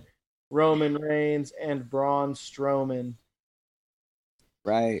Wyatt, Roman Reigns, and Braun Strowman.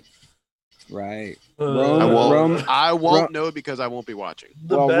 Right. Right. I won't know because I won't be watching.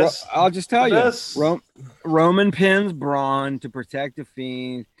 I'll just tell you. best- Roman pins Braun to protect the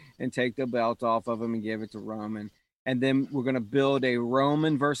Fiend and take the belt off of him and give it to Roman. And then we're going to build a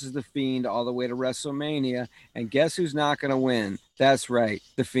Roman versus the Fiend all the way to WrestleMania. And guess who's not going to win? That's right,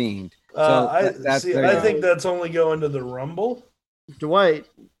 the Fiend. So I think that's only going to the Rumble. Dwight,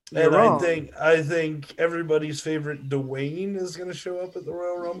 you're And wrong. I think everybody's favorite Dwayne is going to show up at the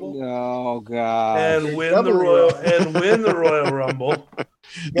Royal Rumble Oh God! and win the doubly Royal Rumble.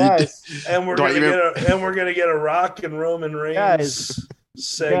 Guys, And we're Dwight, gonna get a Rock and Roman Reigns Guys,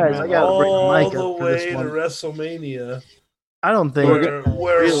 segment I gotta bring the all mic the up for this way to one. WrestleMania, I don't think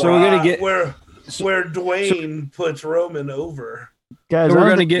where Dwayne puts Roman over. guys. So we're I don't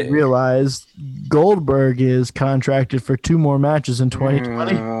gonna think get- you realize Goldberg is contracted for 2 more matches in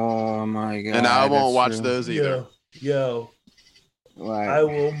 2020. Oh my God! And I won't that's watch true. those either. Yo, Right. I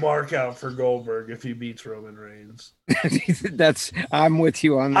will mark out for Goldberg if he beats Roman Reigns. I'm with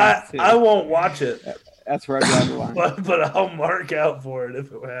you on that. too. I won't watch it, That's where I draw the line. but I'll mark out for it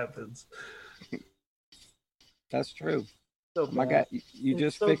if it happens. That's true. So Oh my bad. God, you It's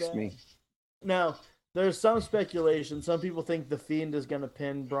just so fixed bad. me. Now, there's some speculation. Some people think the Fiend is going to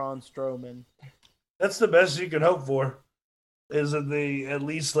pin Braun Strowman. That's the best you can hope for. Is that they at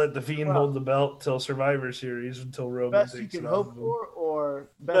least let the Fiend hold the belt till Survivor Series until Roman Best you takes can it off hope of him. for, or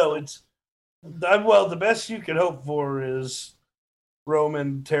best No, the best you can hope for is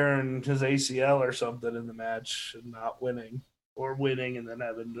Roman tearing his ACL or something in the match and not winning, or winning and then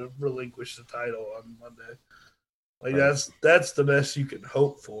having to relinquish the title on Monday. Like Right. that's the best you can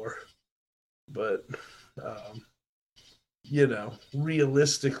hope for. But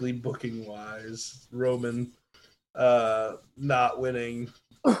realistically, booking wise, Roman not winning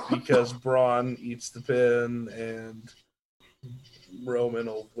because Braun eats the pin and Roman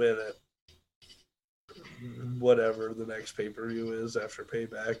will win it. Whatever the next pay-per-view is after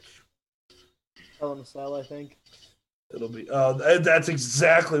Payback. Hell in a Cell, I think. It'll be. That's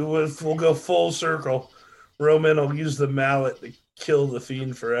exactly what we'll go full circle. Roman will use the mallet to kill the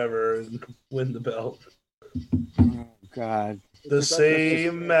Fiend forever and win the belt. Oh, God. The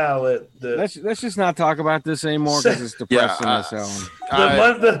same mallet. Let's just not talk about this anymore because it's depressing us own.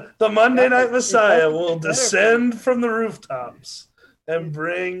 The Monday Night Messiah will descend from the rooftops and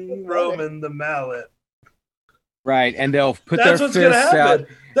bring Roman the mallet. Right, and they'll put their fists out.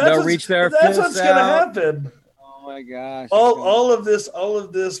 They'll reach their fists out. That's what's going to happen. Oh my gosh! All of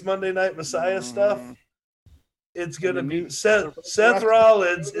this Monday Night Messiah stuff. It's going to be Seth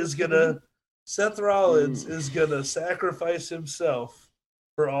Rollins is going to sacrifice himself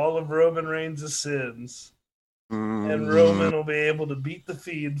for all of Roman Reigns' sins, and Roman will be able to beat the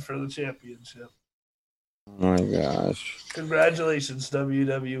Fiend for the championship. Oh my gosh! Congratulations,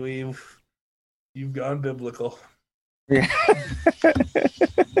 WWE. You've gone biblical. Guys,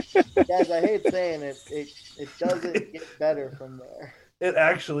 I hate saying it. It doesn't get better from there. It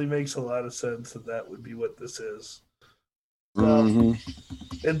actually makes a lot of sense that would be what this is. So,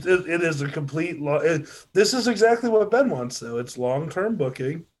 it is a complete. This is exactly what Ben wants, though. It's long-term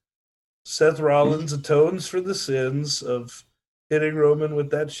booking. Seth Rollins atones for the sins of hitting Roman with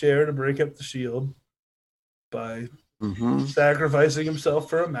that chair to break up the Shield by sacrificing himself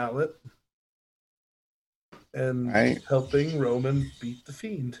for a mallet and helping Roman beat the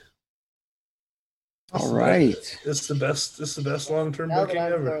Fiend. All right, it's the best long-term booking ever. Now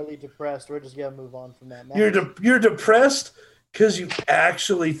that I'm thoroughly depressed, we're just gonna move on from that match. You're depressed because you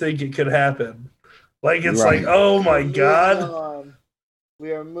actually think it could happen. Like it's like, oh my God.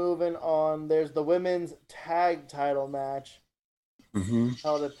 We are moving on. There's the women's tag title match.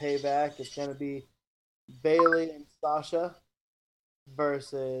 Held at Payback. It's gonna be Bayley and Sasha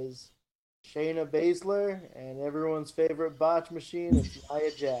versus Shayna Baszler and everyone's favorite botch machine. It's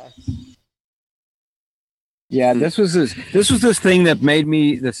Nia Jax. Yeah, this was this thing that made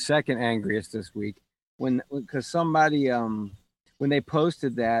me the second angriest this week because somebody when they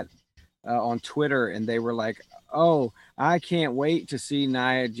posted that on Twitter and they were like, "Oh, I can't wait to see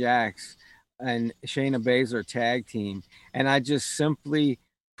Nia Jax and Shayna Baszler tag team," and I just simply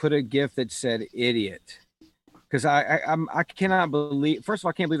put a GIF that said "idiot" because I cannot believe. First of all,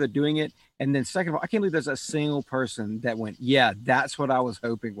 I can't believe they're doing it, and then second of all, I can't believe there's a single person that went, "Yeah, that's what I was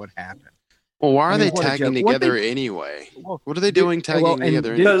hoping would happen." Well, why are they tagging together anyway? What are they doing tagging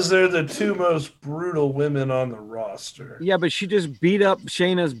together? Because they're the two most brutal women on the roster. Yeah, but she just beat up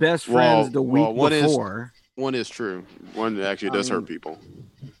Shayna's best friends the week before. One is true. One actually does hurt people.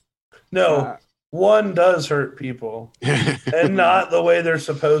 No, one does hurt people, and not the way they're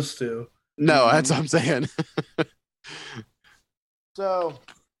supposed to. No, that's what I'm saying. So,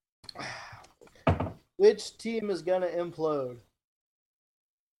 which team is gonna implode?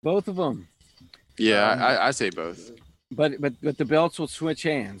 Both of them. Yeah, I say both. But the belts will switch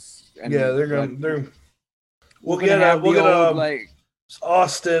hands. We'll get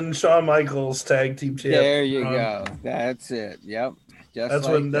Austin, Shawn Michaels tag team champ. There you go. That's it. Yep. That's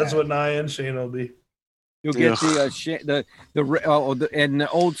what Nia and Shane will be. You'll get in the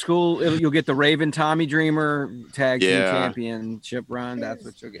old school. You'll get the Raven Tommy Dreamer tag team championship run. That's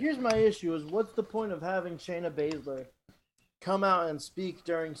what you'll get. Here's my issue: is what's the point of having Shayna Baszler come out and speak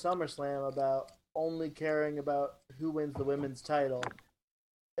during SummerSlam about only caring about who wins the women's title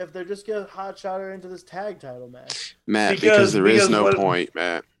if they're just gonna hotshot her into this tag title match? Matt, because there is no point,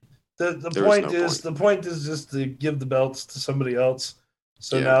 Matt. The point is just to give the belts to somebody else.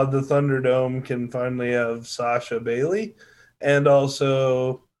 So now the Thunderdome can finally have Sasha Bayley, and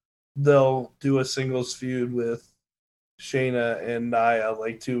also they'll do a singles feud with Shayna and Nia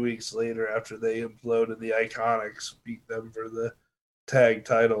like 2 weeks later after they implode and the Iconics beat them for the tag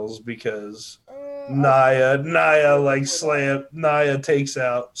titles because Nia takes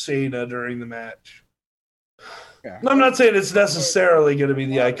out Shayna during the match. Yeah. I'm not saying it's necessarily going to be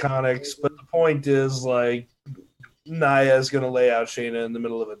the Iconics, but the point is like Nia is going to lay out Shayna in the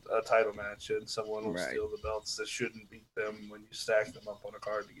middle of a title match, and someone will steal the belts that shouldn't beat them when you stack them up on a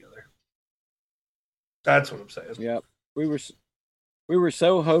card together. That's what I'm saying. Yep. We were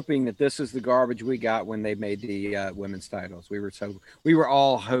so hoping that this is the garbage we got when they made the women's titles. We were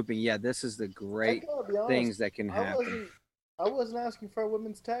all hoping, this is the great things that can happen. I wasn't asking for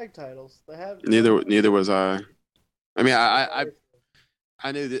women's tag titles. They have neither was I. I mean,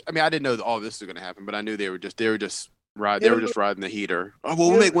 I knew that. I mean, I didn't know that all this was going to happen, but I knew they were just riding the heater. Oh,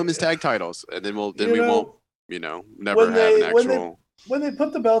 well, we'll make women's tag titles, and then we won't, never have an actual. When they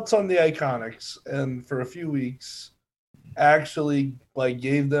put the belts on the Iconics, and for a few weeks, actually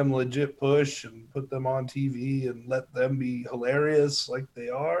gave them legit push and put them on TV and let them be hilarious like they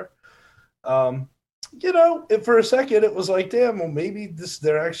are. for a second it was like, damn, well maybe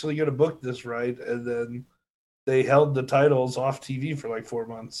they're actually going to book this right, and then they held the titles off TV for like 4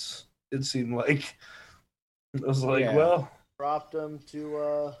 months. It seemed like it was like, Yeah. well, Dropped them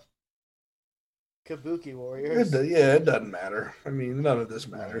to Kabuki Warriors. it doesn't matter. I mean, none of this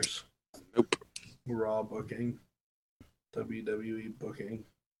matters. Nope. Raw booking, WWE booking.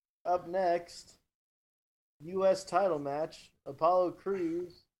 Up next, U.S. title match: Apollo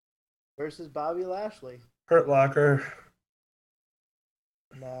Crews versus Bobby Lashley. Hurt Locker.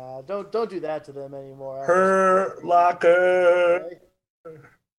 Nah, don't do that to them anymore. Hurt Locker.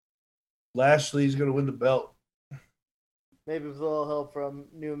 Lashley's going to win the belt. Maybe with a little help from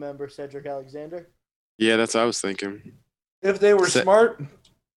new member Cedric Alexander. Yeah, that's what I was thinking. If they were smart,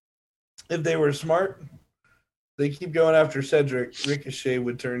 they keep going after Cedric. Ricochet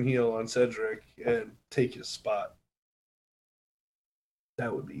would turn heel on Cedric and take his spot.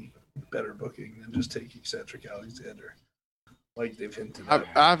 That would be better booking than just taking Cedric Alexander, like they've hinted at.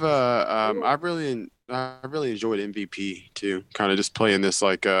 I really enjoyed MVP too. Kind of just playing this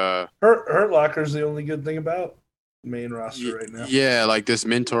like Hurt Locker's the only good thing about main roster right now. Yeah, like this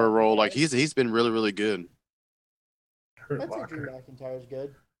mentor role. Like he's been really, really good. Hurt I think Drew Locker. McIntyre's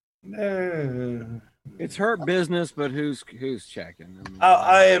good. It's Hurt Business, but who's checking? I mean,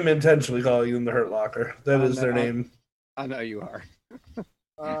 I am intentionally calling them the Hurt Locker. That is their name. I know you are.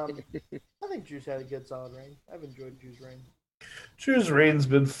 I think Drew's had a good solid reign. I've enjoyed Drew's reign. Drew's reign's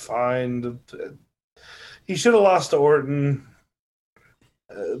been fine. He should have lost to Orton,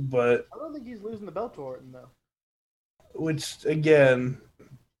 but I don't think he's losing the belt to Orton though. which again,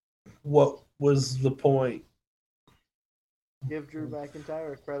 what was the point? Give Drew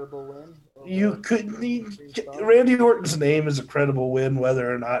McIntyre a credible win. You couldn't need Randy Orton's name is a credible win,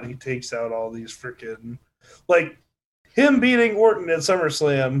 whether or not he takes out all these freaking like him beating Orton at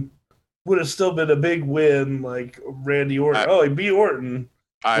SummerSlam would have still been a big win. Like Randy Orton, he beat Orton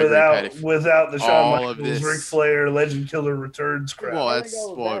without the Shawn Michaels, Ric Flair, Legend Killer returns crap. Well, I think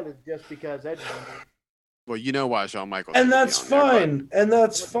all of that is just because Edge won it. Well, you know why Shawn Michaels. And that's fine.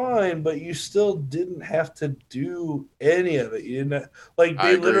 But you still didn't have to do any of it. You didn't like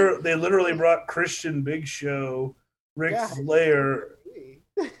they literally brought Christian, Big Show, Ric Flair.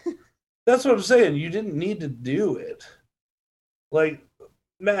 That's what I'm saying. You didn't need to do it. Like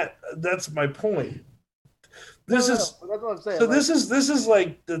Matt, that's my point. That's what I'm saying. So this is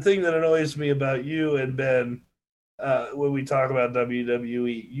like the thing that annoys me about you and Ben. When we talk about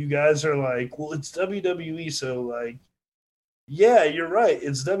WWE, you guys are like, well, it's WWE, so like, yeah, you're right,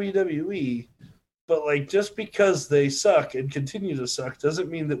 it's WWE, but like, just because they suck and continue to suck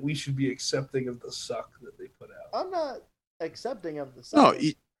doesn't mean that we should be accepting of the suck that they put out. I'm not accepting of the suck.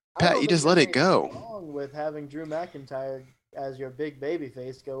 No, Pat, you just let it go. Wrong with having Drew McIntyre as your big baby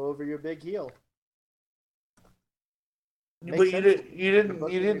face go over your big heel. But you didn't.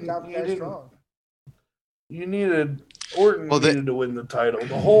 You needed Orton needed to win the title.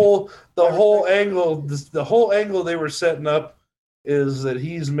 The whole angle they were setting up is that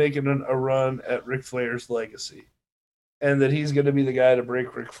he's making a run at Ric Flair's legacy, and that he's going to be the guy to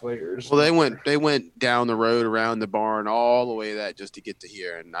break Ric Flair's. Well, they went down the road around the barn all the way that just to get to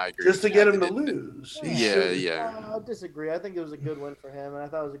here, and I agree. Just to get him to lose. Yeah. I disagree. I think it was a good win for him, and I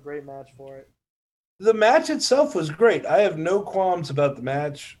thought it was a great match for it. The match itself was great. I have no qualms about the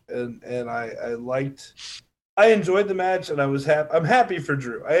match, and I enjoyed the match, and I'm happy for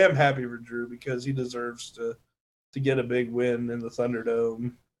Drew. I am happy for Drew because he deserves to get a big win in the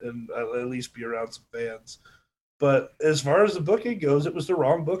Thunderdome and at least be around some fans. But as far as the booking goes, it was the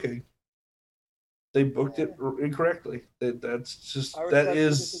wrong booking. They booked it incorrectly.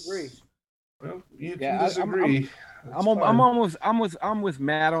 Disagree. Well, you can disagree. I'm with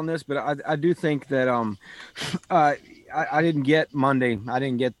Matt on this, but I do think that I didn't get Monday. I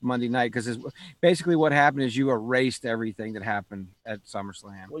didn't get Monday night because basically what happened is you erased everything that happened at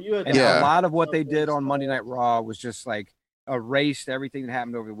SummerSlam. Well, you had a lot of what they did on Monday Night Raw was just like erased everything that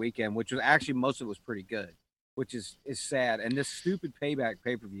happened over the weekend, which was actually most of it was pretty good, which is sad. And this stupid Payback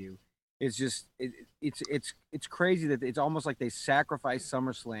pay-per-view is just it's crazy that it's almost like they sacrificed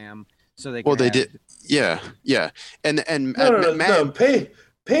SummerSlam. So they did, yeah, and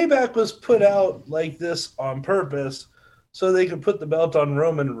Payback was put out like this on purpose, so they could put the belt on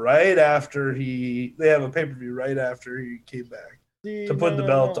Roman right after they have a pay-per-view right after he came back to put the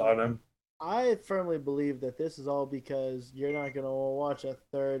belt on him. I firmly believe that this is all because you're not going to watch a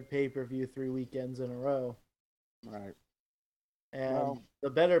third pay-per-view 3 weekends in a row, right? And the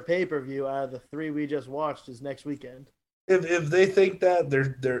better pay-per-view out of the 3 we just watched is next weekend. if they think that,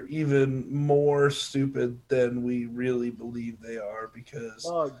 they're even more stupid than we really believe they are, because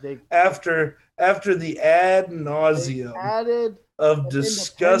They after the ad they nauseum added of an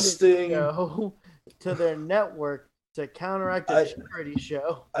disgusting, independent show to their network to counteract a charity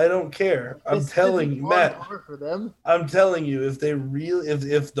show. I don't care. I'm This telling isn't you, on Matt. par for them. I'm telling you, if they really,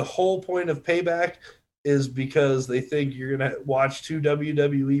 if the whole point of Payback is because they think you're gonna watch 2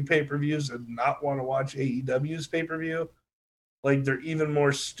 WWE pay-per-views and not want to watch AEW's pay-per-view, like, they're even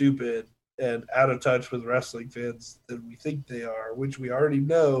more stupid and out of touch with wrestling fans than we think they are, which we already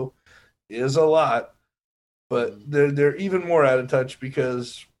know is a lot. But they're even more out of touch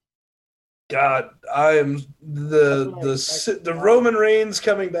because, God, I am the Roman Reigns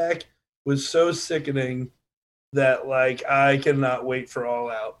coming back was so sickening that, like, I cannot wait for All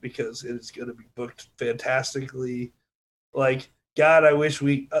Out, because it is going to be booked fantastically. Like, God, I wish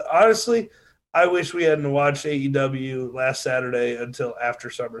we honestly, I wish we hadn't watched AEW last Saturday until after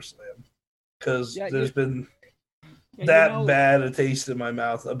SummerSlam, because there's been that bad a taste in my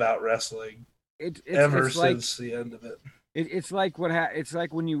mouth about wrestling ever since the end of it. It's like it's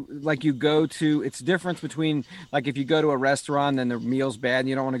like when you go to, it's difference between, like, if you go to a restaurant and the meal's bad and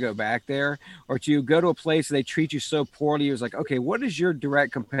you don't want to go back there, or you go to a place and they treat you so poorly, it's like, okay, what is your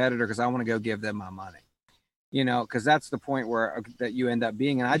direct competitor, because I want to go give them my money, because that's the point where that you end up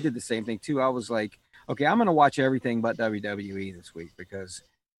being. And I did the same thing too. I was like, okay, I'm going to watch everything but WWE this week, because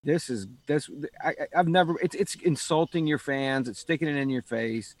I've never, it's insulting your fans, it's sticking it in your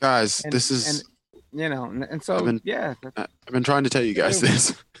face, guys. and, this is and, so I've been trying to tell you guys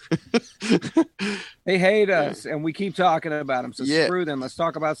this. They hate us, and we keep talking about them. So screw them. Let's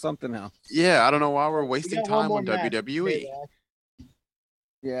talk about something else. Yeah, I don't know why we're wasting time on WWE.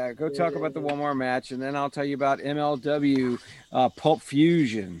 Yeah, go talk about the one more match, and then I'll tell you about MLW Pulp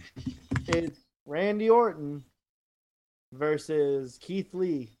Fusion. It's Randy Orton versus Keith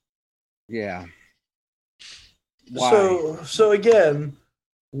Lee. Yeah. Why? So again,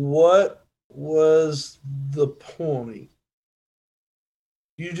 what was the point?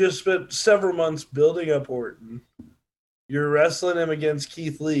 You just spent several months building up Orton. You're wrestling him against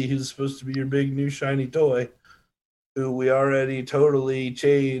Keith Lee, who's supposed to be your big new shiny toy, who we already totally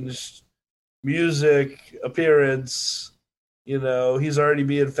changed music, appearance. He's already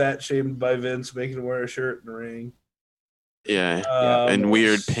being fat shamed by Vince, making him wear a shirt in the ring. Yeah, and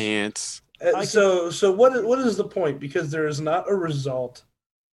weird pants. So what is the point? Because there is not a result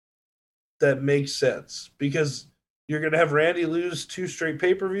that makes sense, because you're going to have Randy lose 2 straight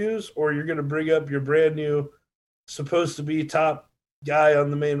pay-per-views, or you're going to bring up your brand new, supposed to be top guy on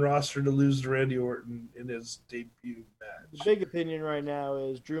the main roster to lose to Randy Orton in his debut match. The big opinion right now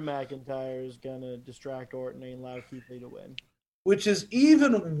is Drew McIntyre is going to distract Orton and allow Keith Lee to win. Which is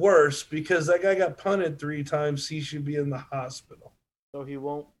even worse, because that guy got punted 3 times. He should be in the hospital. So he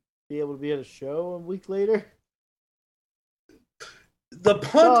won't be able to be at a show a week later? The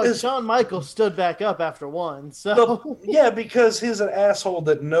punt is Shawn Michaels stood back up after one. So because he's an asshole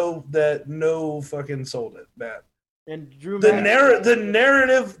that no fucking sold it, Matt. And Drew the narrative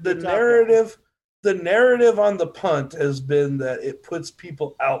on the punt has been that it puts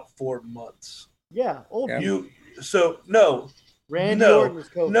people out for months. Yeah, Randy Orton is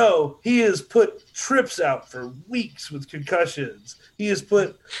COVID. No, he has put trips out for weeks with concussions. He has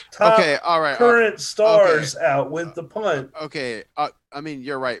put current stars out with the punt. Okay, I mean,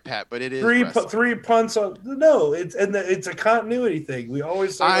 you're right, Pat, but it is three punts on. No, it's a continuity thing. We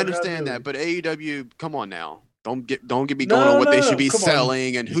always say I understand that, but AEW, come on now. Don't get me going on what they should be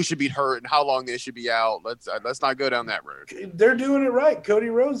selling and who should be hurt and how long they should be out. Let's not go down that road. They're doing it right. Cody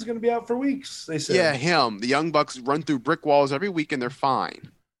Rhodes is going to be out for weeks, they said. Yeah, him. The Young Bucks run through brick walls every week and they're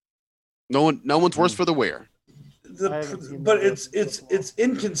fine. No one's worse for the wear. But it's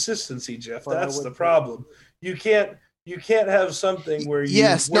inconsistency, Jeff. That's the problem. You can't have something where you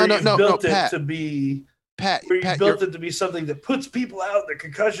built it to be something that puts people out. Their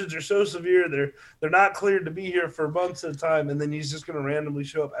concussions are so severe, they're not cleared to be here for months at a time, and then he's just going to randomly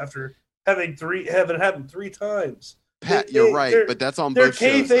show up after having it happen 3 times. Pat, you're right, but that's on both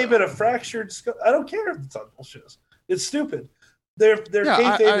shows. They're kayfabing a fractured skull. I don't care if it's on both shows. It's stupid. They're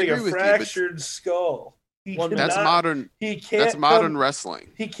kayfabing a fractured skull. That's modern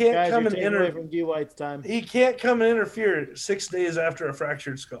wrestling. He can't come and away from D White's time. He can't come and interfere 6 days after a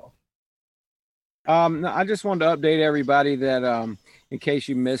fractured skull. I just wanted to update everybody that in case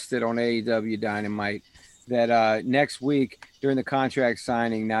you missed it on AEW Dynamite, that next week during the contract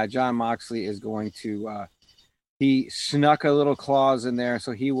signing, now Jon Moxley is going to he snuck a little clause in there,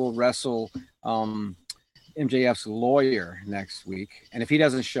 so he will wrestle MJF's lawyer next week, and if he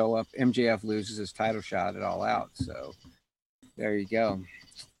doesn't show up, MJF loses his title shot at All Out. So There you go.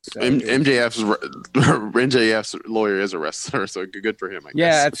 So MJF's lawyer is a wrestler, so good for him, I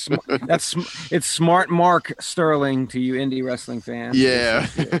guess. Yeah, it's smart Mark Sterling to you indie wrestling fans. Yeah.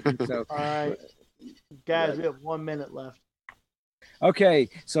 So, All right, guys, we have 1 minute left. okay,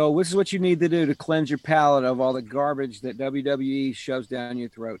 so this is what you need to do to cleanse your palate of all the garbage that WWE shoves down your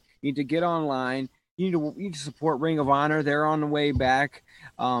throat. You need to get online. You need to support Ring of Honor. They're on the way back.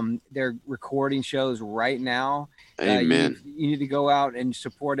 They're recording shows right now. Amen. You need to go out and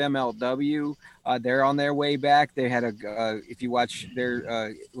support MLW. They're on their way back. They had if you watch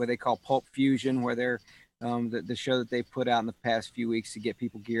their what they call Pulp Fusion, where they're the show that they put out in the past few weeks to get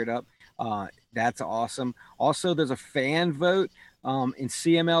people geared up. That's awesome. Also, there's a fan vote in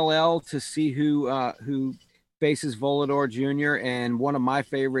CMLL to see who faces Volador Jr. and one of my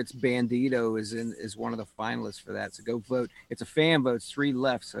favorites, Bandito, is one of the finalists for that. So go vote. It's a fan vote. It's 3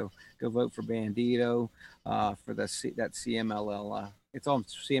 left. So go vote for Bandito for that CMLL. It's on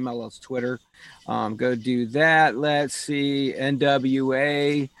CMLL's Twitter. Go do that. Let's see.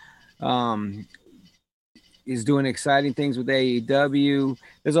 NWA is doing exciting things with AEW.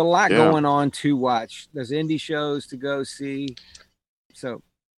 There's a lot going on to watch. There's indie shows to go see. So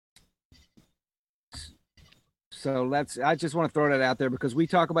I just want to throw that out there because we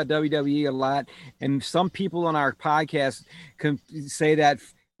talk about WWE a lot, and some people on our podcast can say that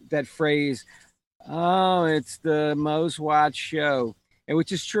phrase, "Oh, it's the most watched show," and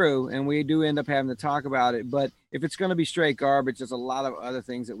which is true, and we do end up having to talk about it. But if it's going to be straight garbage, there's a lot of other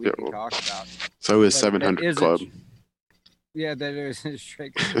things that we can talk about. So is 700 Club. Yeah, that is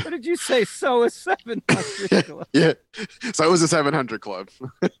straight. What did you say? So is 700 Club. Yeah, so is the 700 Club.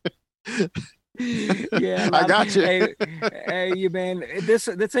 Yeah, I got you. Hey, you man, this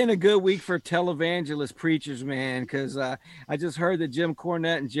ain't a good week for televangelist preachers, man. Because I just heard that Jim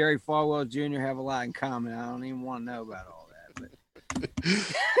Cornette and Jerry Falwell Jr. have a lot in common. I don't even want to know about all that. But...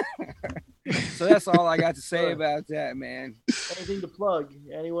 So that's all I got to say about that, man. Anything to plug?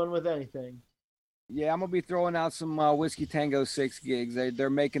 Anyone with anything? Yeah, I'm gonna be throwing out some Whiskey Tango 6 gigs. They're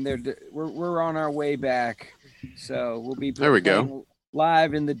making we're on our way back, so we'll be there. We go.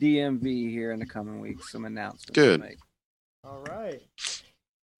 Live in the DMV here in the coming weeks. Some announcements. Good. All right.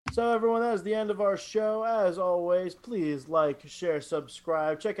 So everyone, that is the end of our show. As always, please like, share,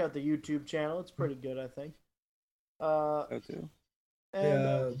 subscribe. Check out the YouTube channel. It's pretty good, I think. Go too.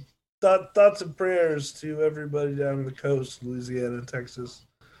 And, thoughts and prayers to everybody down on the coast, Louisiana and Texas.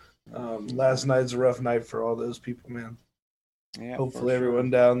 Last night's a rough night for all those people, man. Yeah, hopefully everyone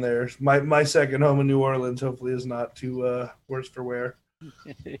down there. My second home in New Orleans hopefully is not too worse for wear.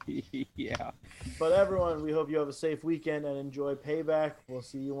 Yeah. But everyone, we hope you have a safe weekend and enjoy Payback. We'll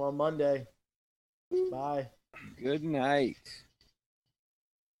see you on Monday. Bye. Good night.